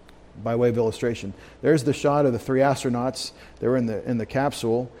 By way of illustration, there's the shot of the 3 astronauts. They were in the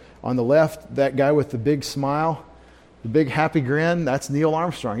capsule. On the left, that guy with the big smile, the big happy grin, that's Neil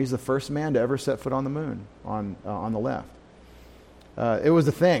Armstrong. He's the first man to ever set foot on the moon on the left. It was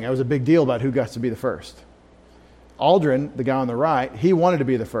a thing. It was a big deal about who got to be the first. Aldrin, the guy on the right, he wanted to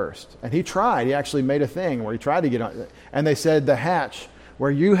be the first. And he tried. He actually made a thing where he tried to get on. And they said the hatch, where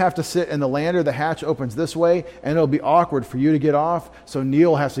you have to sit in the lander, the hatch opens this way, and it'll be awkward for you to get off, so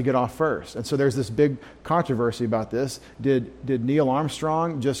Neil has to get off first. And so there's this big controversy about this. Did Neil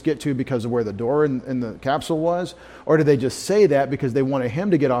Armstrong just get to because of where the door in the capsule was? Or did they just say that because they wanted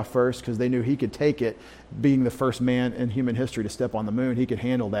him to get off first because they knew he could take it, being the first man in human history to step on the moon? He could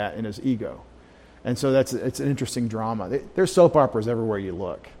handle that in his ego. And so it's an interesting drama. There's soap operas everywhere you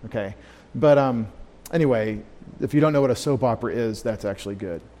look, okay? But anyway, if you don't know what a soap opera is, that's actually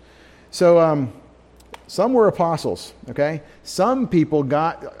good. So some were apostles, okay? Some people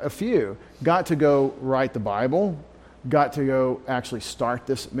got to go write the Bible, got to go actually start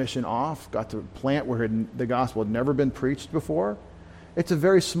this mission off, got to plant where the gospel had never been preached before. It's a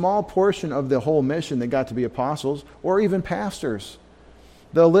very small portion of the whole mission that got to be apostles or even pastors.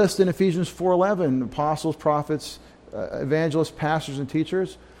 The list in Ephesians 4:11, apostles, prophets, evangelists, pastors, and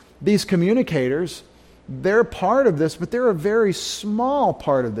teachers, these communicators, they're part of this, but they're a very small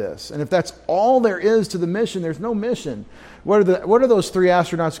part of this. And if that's all there is to the mission, there's no mission. What are those 3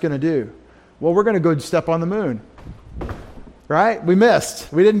 astronauts going to do? Well, we're going to go step on the moon. Right? We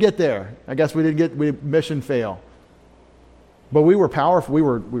missed. We didn't get there. I guess mission fail. But we were powerful. We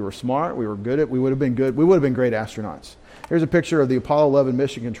were smart. We were good we would have been good. We would have been great astronauts. Here's a picture of the Apollo 11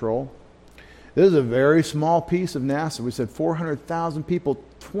 mission control. This is a very small piece of NASA. We said 400,000 people,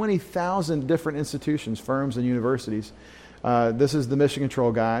 20,000 different institutions, firms, and universities. This is the mission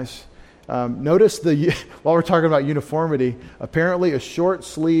control guys. Notice while we're talking about uniformity, apparently a short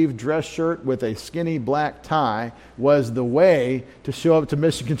sleeve dress shirt with a skinny black tie was the way to show up to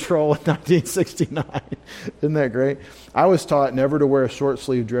mission control in 1969. Isn't that great? I was taught never to wear a short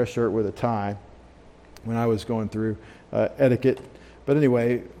sleeve dress shirt with a tie when I was going through etiquette. But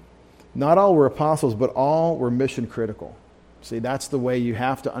anyway, not all were apostles, but all were mission critical. See, that's the way you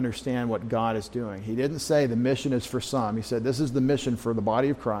have to understand what God is doing. He didn't say the mission is for some. He said this is the mission for the body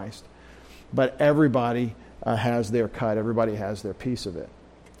of Christ. But everybody has their cut. Everybody has their piece of it.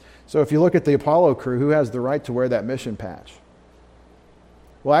 So if you look at the Apollo crew, who has the right to wear that mission patch?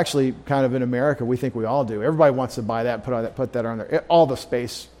 Well, actually, kind of in America, we think we all do. Everybody wants to buy that, put that on there. All the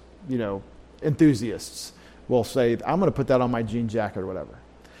space, enthusiasts will say, I'm going to put that on my jean jacket or whatever.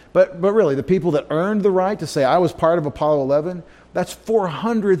 But really, the people that earned the right to say, I was part of Apollo 11, that's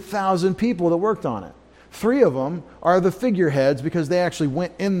 400,000 people that worked on it. 3 of them are the figureheads because they actually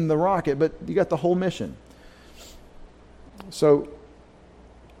went in the rocket, but you got the whole mission. So,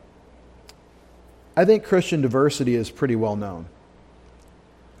 I think Christian diversity is pretty well known.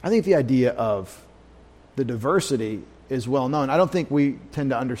 I think the idea of the diversity is well known. I don't think we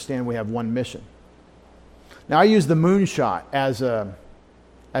tend to understand we have one mission. Now, I use the moonshot as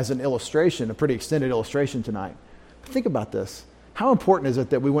an illustration, a pretty extended illustration tonight. But think about this. How important is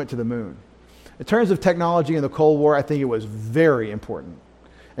it that we went to the moon? In terms of technology in the Cold War, I think it was very important.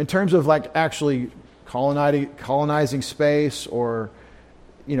 In terms of like actually colonizing space or,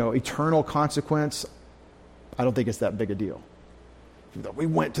 eternal consequence, I don't think it's that big a deal. That we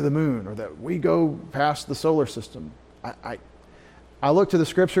went to the moon or that we go past the solar system. I look to the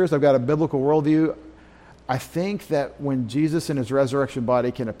scriptures. I've got a biblical worldview. I think that when Jesus in his resurrection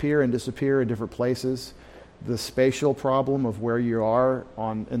body can appear and disappear in different places, the spatial problem of where you are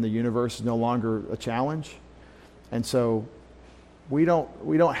in the universe is no longer a challenge. And so we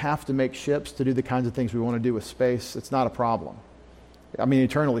don't have to make ships to do the kinds of things we want to do with space. It's not a problem. I mean,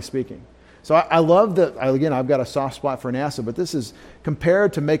 eternally speaking. So I love that, again, I've got a soft spot for NASA, but this is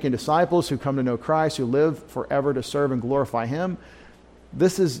compared to making disciples who come to know Christ, who live forever to serve and glorify Him.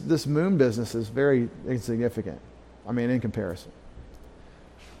 This moon business is very insignificant. I mean, in comparison.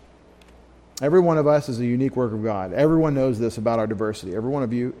 Every one of us is a unique work of God. Everyone knows this about our diversity. Every one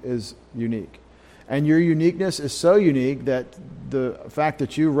of you is unique. And your uniqueness is so unique that the fact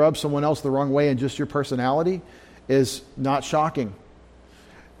that you rub someone else the wrong way in just your personality is not shocking.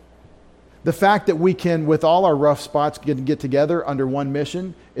 The fact that we can, with all our rough spots, get together under one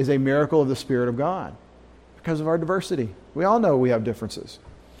mission is a miracle of the Spirit of God because of our diversity. We all know we have differences.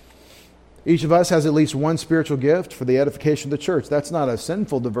 Each of us has at least one spiritual gift for the edification of the church. That's not a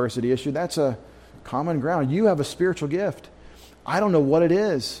sinful diversity issue. That's a common ground. You have a spiritual gift. I don't know what it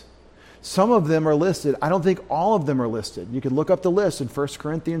is. Some of them are listed. I don't think all of them are listed. You can look up the list in 1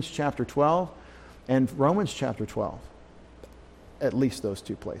 Corinthians chapter 12 and Romans chapter 12. At least those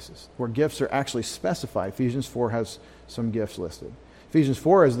two places where gifts are actually specified. Ephesians 4 has some gifts listed. Ephesians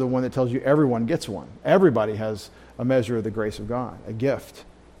 4 is the one that tells you everyone gets one. Everybody has a measure of the grace of God, a gift,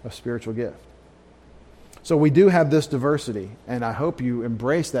 a spiritual gift. So we do have this diversity, and I hope you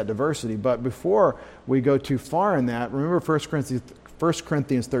embrace that diversity. But before we go too far in that, remember 1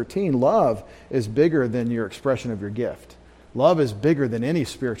 Corinthians 13, love is bigger than your expression of your gift. Love is bigger than any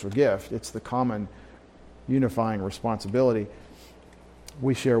spiritual gift. It's the common unifying responsibility.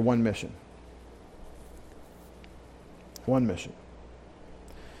 We share one mission. One mission.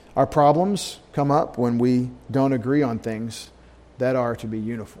 Our problems come up when we don't agree on things that are to be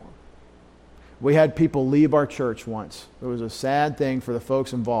uniform. We had people leave our church once. It was a sad thing for the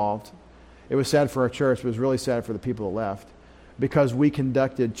folks involved. It was sad for our church, but it was really sad for the people that left because we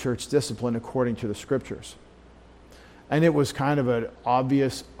conducted church discipline according to the Scriptures. And it was kind of an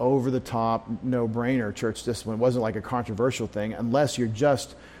obvious, over-the-top, no-brainer church discipline. It wasn't like a controversial thing unless you're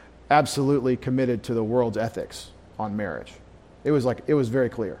just absolutely committed to the world's ethics on marriage. It was very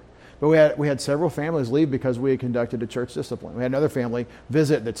clear. But we had several families leave because we had conducted a church discipline. We had another family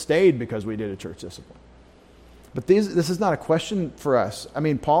visit that stayed because we did a church discipline. But this is not a question for us. I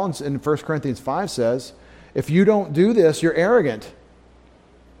mean, Paul in 1 Corinthians 5 says, if you don't do this, you're arrogant.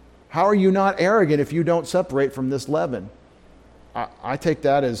 How are you not arrogant if you don't separate from this leaven? I take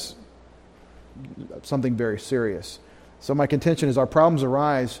that as something very serious. So my contention is our problems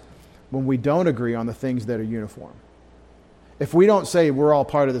arise when we don't agree on the things that are uniform. If we don't say we're all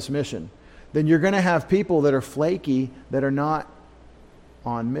part of this mission, then you're going to have people that are flaky that are not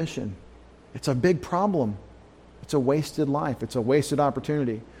on mission. It's a big problem. It's a wasted life. It's a wasted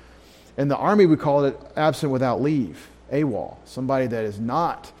opportunity. In the Army, we call it absent without leave, AWOL, somebody that is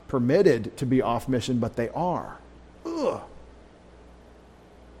not permitted to be off mission, but they are. Ugh.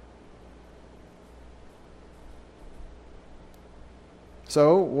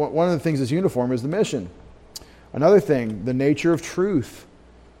 So one of the things that's uniform is the mission. Another thing, the nature of truth.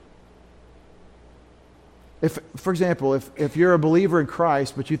 If, for example, if you're a believer in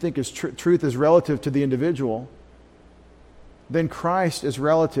Christ, but you think truth is relative to the individual, then Christ is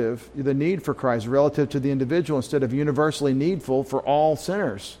relative, the need for Christ is relative to the individual instead of universally needful for all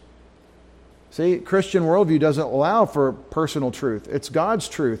sinners. See, Christian worldview doesn't allow for personal truth. It's God's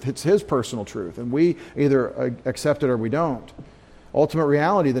truth. It's His personal truth. And we either accept it or we don't. Ultimate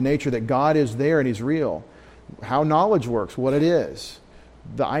reality, the nature that God is there and He's real. How knowledge works, what it is.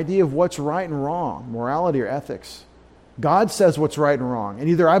 The idea of what's right and wrong, morality or ethics. God says what's right and wrong. And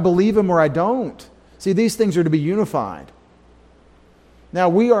either I believe Him or I don't. See, these things are to be unified. Now,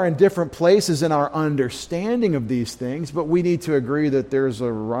 we are in different places in our understanding of these things, but we need to agree that there's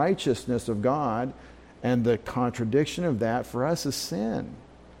a righteousness of God, and the contradiction of that for us is sin.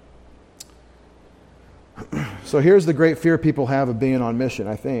 So here's the great fear people have of being on mission,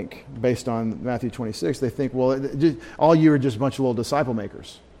 I think, based on Matthew 26. They think, well, all you are just a bunch of little disciple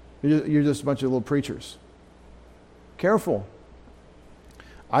makers. You're just a bunch of little preachers. Careful.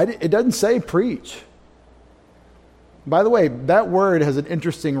 It doesn't say preach. By the way, that word has an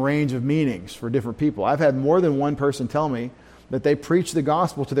interesting range of meanings for different people. I've had more than one person tell me that they preach the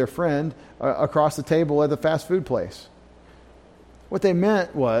gospel to their friend across the table at the fast food place. What they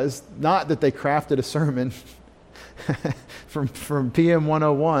meant was not that they crafted a sermon from PM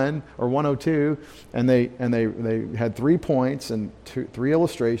 101 or 102, and they had 3 points and 3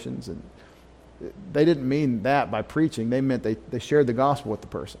 illustrations, and they didn't mean that by preaching. They meant they shared the gospel with the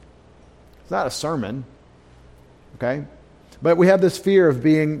person. It's not a sermon, okay? But we have this fear of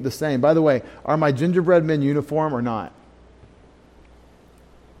being the same. By the way, are my gingerbread men uniform or not?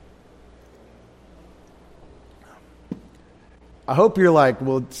 I hope you're like,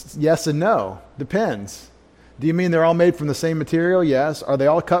 well, yes and no. Depends. Do you mean they're all made from the same material? Yes. Are they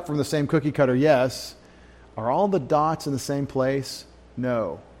all cut from the same cookie cutter? Yes. Are all the dots in the same place?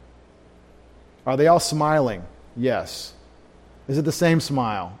 No. Are they all smiling? Yes. Is it the same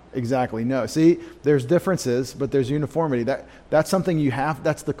smile? Exactly. No. See, there's differences, but there's uniformity. That's something you have.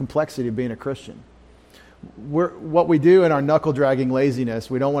 That's the complexity of being a Christian. What we do in our knuckle-dragging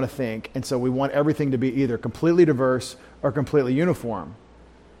laziness, we don't want to think, and so we want everything to be either completely diverse or completely uniform.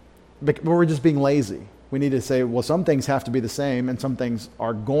 But we're just being lazy. We need to say, well, some things have to be the same, and some things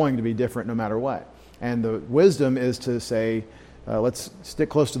are going to be different no matter what. And the wisdom is to say, let's stick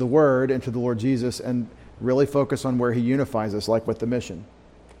close to the Word and to the Lord Jesus and really focus on where He unifies us, like with the mission.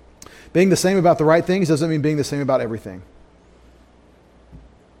 Being the same about the right things doesn't mean being the same about everything.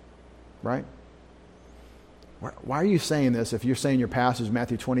 Right? Why are you saying this if you're saying your passage,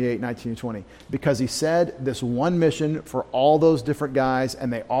 Matthew 28, 19 and 20? Because He said this one mission for all those different guys,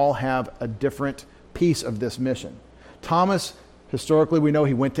 and they all have a different piece of this mission. Thomas, historically, we know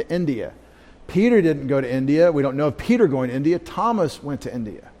he went to India. Peter didn't go to India. We don't know of Peter going to India. Thomas went to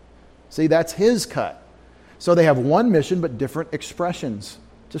India. See, that's his cut. So they have one mission, but different expressions,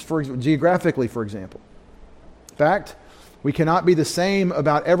 just geographically, for example. In fact, we cannot be the same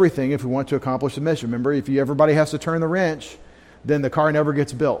about everything if we want to accomplish the mission. Remember, if everybody has to turn the wrench, then the car never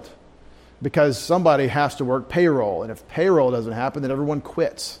gets built because somebody has to work payroll. And if payroll doesn't happen, then everyone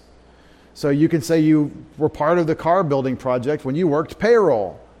quits. So you can say you were part of the car building project when you worked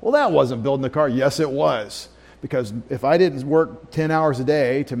payroll. Well, that wasn't building the car. Yes, it was. Because if I didn't work 10 hours a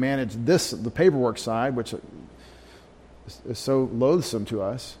day to manage the paperwork side, which is so loathsome to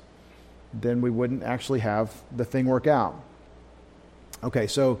us, then we wouldn't actually have the thing work out. Okay,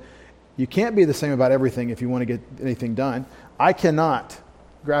 so you can't be the same about everything if you want to get anything done. I cannot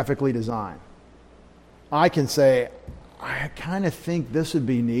graphically design. I can say, I kind of think this would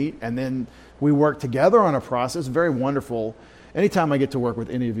be neat, and then we work together on a process. Very wonderful. Anytime I get to work with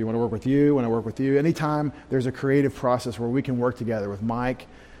any of you, when I work with you, anytime there's a creative process where we can work together with Mike,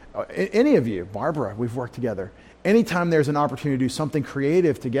 any of you, Barbara, we've worked together. Anytime there's an opportunity to do something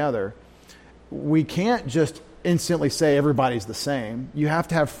creative together, we can't just instantly say everybody's the same. You have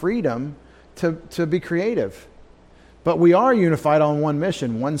to have freedom to be creative. But we are unified on one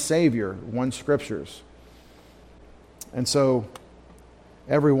mission, one Savior, one Scriptures. And so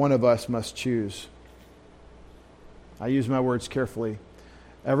every one of us must choose. I use my words carefully.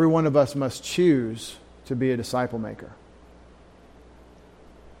 Every one of us must choose to be a disciple maker.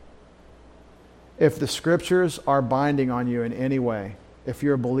 If the Scriptures are binding on you in any way, if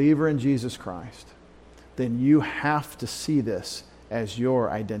you're a believer in Jesus Christ, then you have to see this as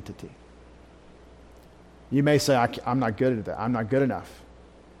your identity. You may say, I'm not good at that. I'm not good enough.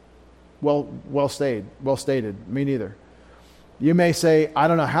 Well stated. Me neither. You may say, I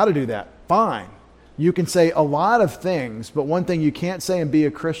don't know how to do that. Fine. You can say a lot of things, but one thing you can't say and be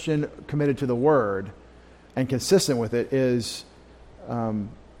a Christian committed to the Word and consistent with it is,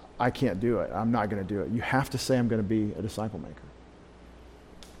 I can't do it. I'm not going to do it. You have to say, I'm going to be a disciple maker.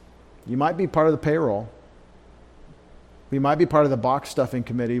 You might be part of the payroll. We might be part of the box stuffing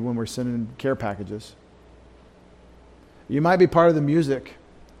committee when we're sending care packages. You might be part of the music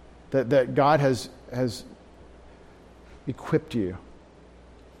that God has equipped you.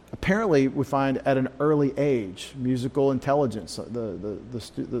 Apparently, we find at an early age, musical intelligence, the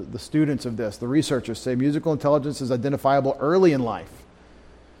students of this, the researchers say musical intelligence is identifiable early in life.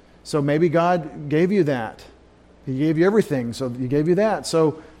 So maybe God gave you that. He gave you everything, so He gave you that.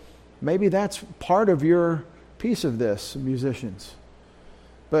 So maybe that's part of your piece of this, musicians.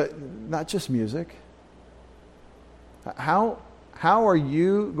 But not just music. How are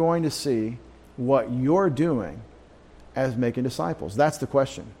you going to see what you're doing as making disciples? That's the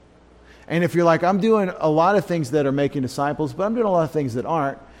question. And if you're like, I'm doing a lot of things that are making disciples, but I'm doing a lot of things that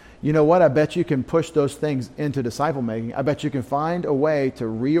aren't, you know what? I bet you can push those things into disciple making. I bet you can find a way to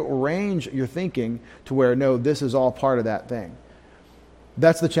rearrange your thinking to where, no, this is all part of that thing.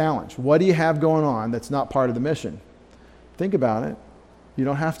 That's the challenge. What do you have going on that's not part of the mission? Think about it. You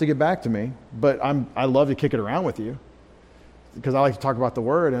don't have to get back to me, but I love to kick it around with you because I like to talk about the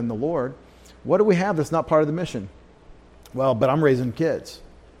Word and the Lord. What do we have that's not part of the mission? Well, but I'm raising kids.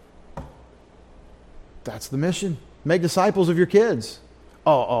 That's the mission. Make disciples of your kids.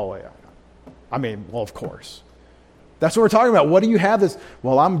 Oh, yeah. I mean, well, of course. That's what we're talking about. What do you have this?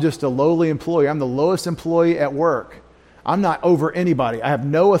 Well, I'm just a lowly employee. I'm the lowest employee at work. I'm not over anybody. I have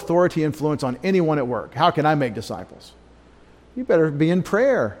no authority influence on anyone at work. How can I make disciples? You better be in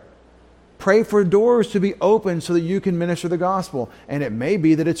prayer. Pray for doors to be open so that you can minister the gospel. And it may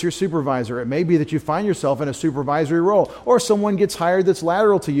be that it's your supervisor. It may be that you find yourself in a supervisory role. Or someone gets hired that's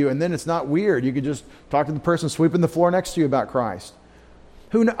lateral to you, and then it's not weird. You could just talk to the person sweeping the floor next to you about Christ.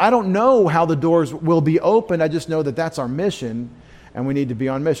 I don't know how the doors will be opened. I just know that that's our mission, and we need to be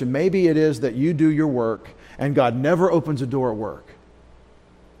on mission. Maybe it is that you do your work, and God never opens a door at work.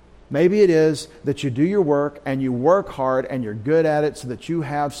 Maybe it is that you do your work and you work hard and you're good at it so that you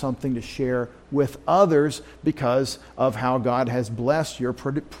have something to share with others because of how God has blessed your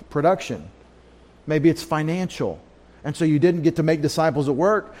production. Maybe it's financial. And so you didn't get to make disciples at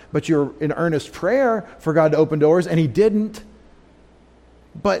work, but you're in earnest prayer for God to open doors, and He didn't.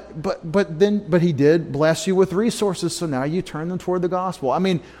 But He did bless you with resources, so now you turn them toward the gospel. I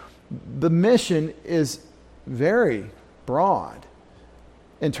mean, the mission is very broad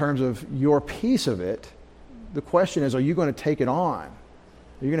in terms of your piece of it. The question is, are you going to take it on? Are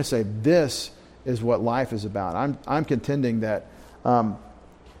you going to say, this is what life is about? I'm contending that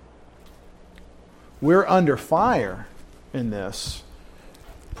we're under fire in this.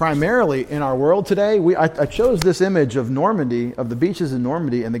 Primarily in our world today, I chose this image of Normandy, of the beaches in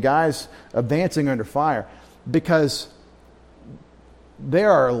Normandy, and the guys advancing under fire, because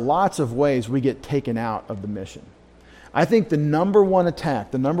there are lots of ways we get taken out of the mission. I think the number one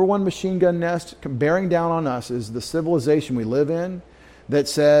attack, the number one machine gun nest bearing down on us is the civilization we live in that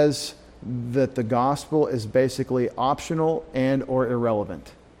says that the gospel is basically optional and or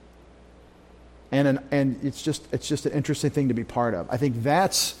irrelevant. And it's just an interesting thing to be part of. I think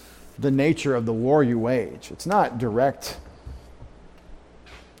that's the nature of the war you wage. It's not direct.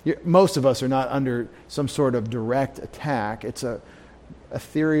 Most of us are not under some sort of direct attack. It's a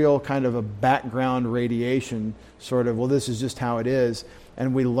ethereal kind of a background radiation sort of, well, this is just how it is.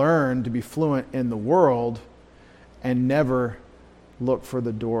 And we learn to be fluent in the world and never look for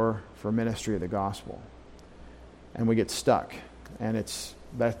the door for ministry of the gospel. And we get stuck. And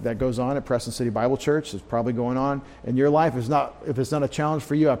that goes on at Preston City Bible Church. It's probably going on in your life. If it's not a challenge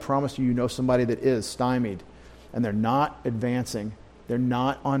for you, I promise you know somebody that is stymied. And they're not advancing. They're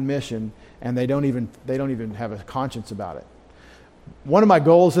not on mission. And they don't even have a conscience about it. One of my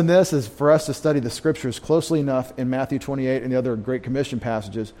goals in this is for us to study the Scriptures closely enough in Matthew 28 and the other Great Commission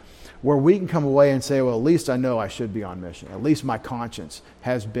passages where we can come away and say, well, at least I know I should be on mission. At least my conscience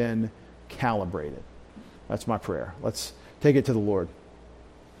has been calibrated. That's my prayer. Let's take it to the Lord.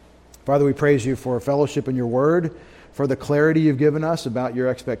 Father, we praise you for fellowship in your word, for the clarity you've given us about your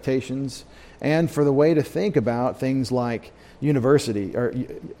expectations, and for the way to think about things like uniformity.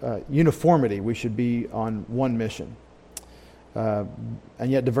 We should be on one mission. And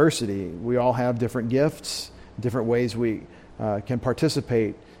yet diversity. We all have different gifts, different ways we can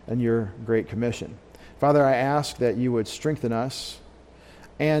participate in your Great Commission. Father, I ask that you would strengthen us.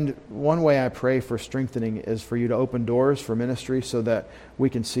 And one way I pray for strengthening is for you to open doors for ministry so that we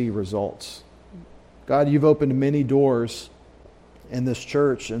can see results. God, you've opened many doors in this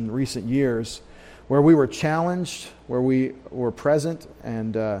church in recent years where we were challenged, where we were present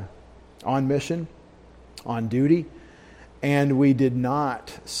and on mission, on duty, and we did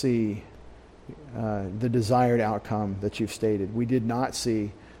not see the desired outcome that you've stated. We did not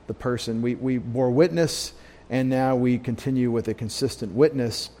see the person. We bore witness, and now we continue with a consistent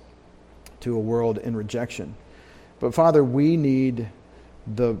witness to a world in rejection. But Father, we need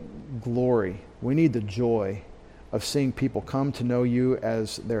the glory. We need the joy of seeing people come to know you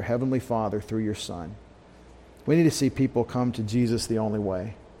as their Heavenly Father through your Son. We need to see people come to Jesus the only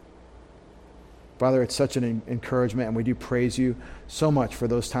way. Father, it's such an encouragement, and we do praise you so much for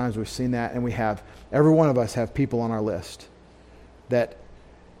those times we've seen that, and every one of us have people on our list that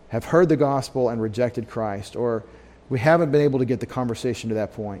have heard the gospel and rejected Christ, or we haven't been able to get the conversation to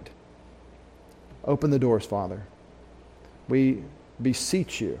that point. Open the doors, Father. We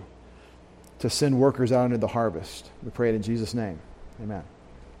beseech you to send workers out into the harvest. We pray it in Jesus' name. Amen.